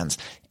high-end brands.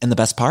 And the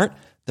best part?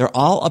 They're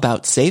all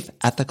about safe,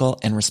 ethical,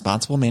 and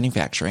responsible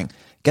manufacturing.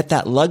 Get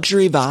that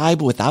luxury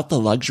vibe without the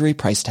luxury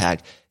price tag.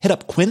 Hit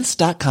up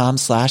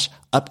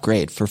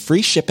quince.com/upgrade for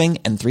free shipping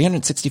and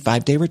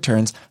 365-day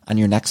returns on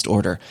your next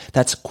order.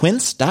 That's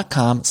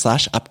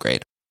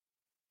quince.com/upgrade.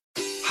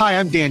 Hi,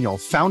 I'm Daniel,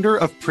 founder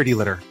of Pretty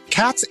Litter.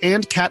 Cats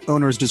and cat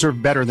owners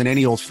deserve better than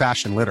any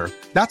old-fashioned litter.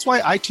 That's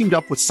why I teamed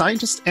up with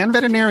scientists and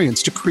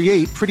veterinarians to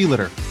create Pretty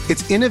Litter.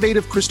 Its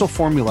innovative crystal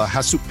formula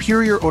has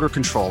superior odor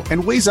control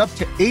and weighs up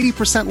to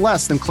 80%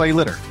 less than clay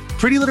litter.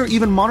 Pretty Litter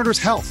even monitors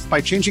health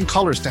by changing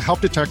colors to help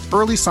detect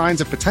early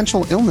signs of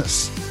potential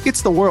illness.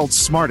 It's the world's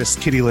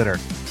smartest kitty litter.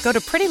 Go to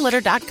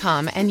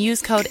prettylitter.com and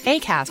use code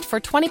ACAST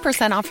for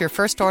 20% off your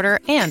first order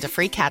and a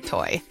free cat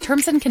toy.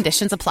 Terms and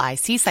conditions apply.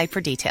 See site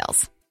for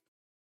details.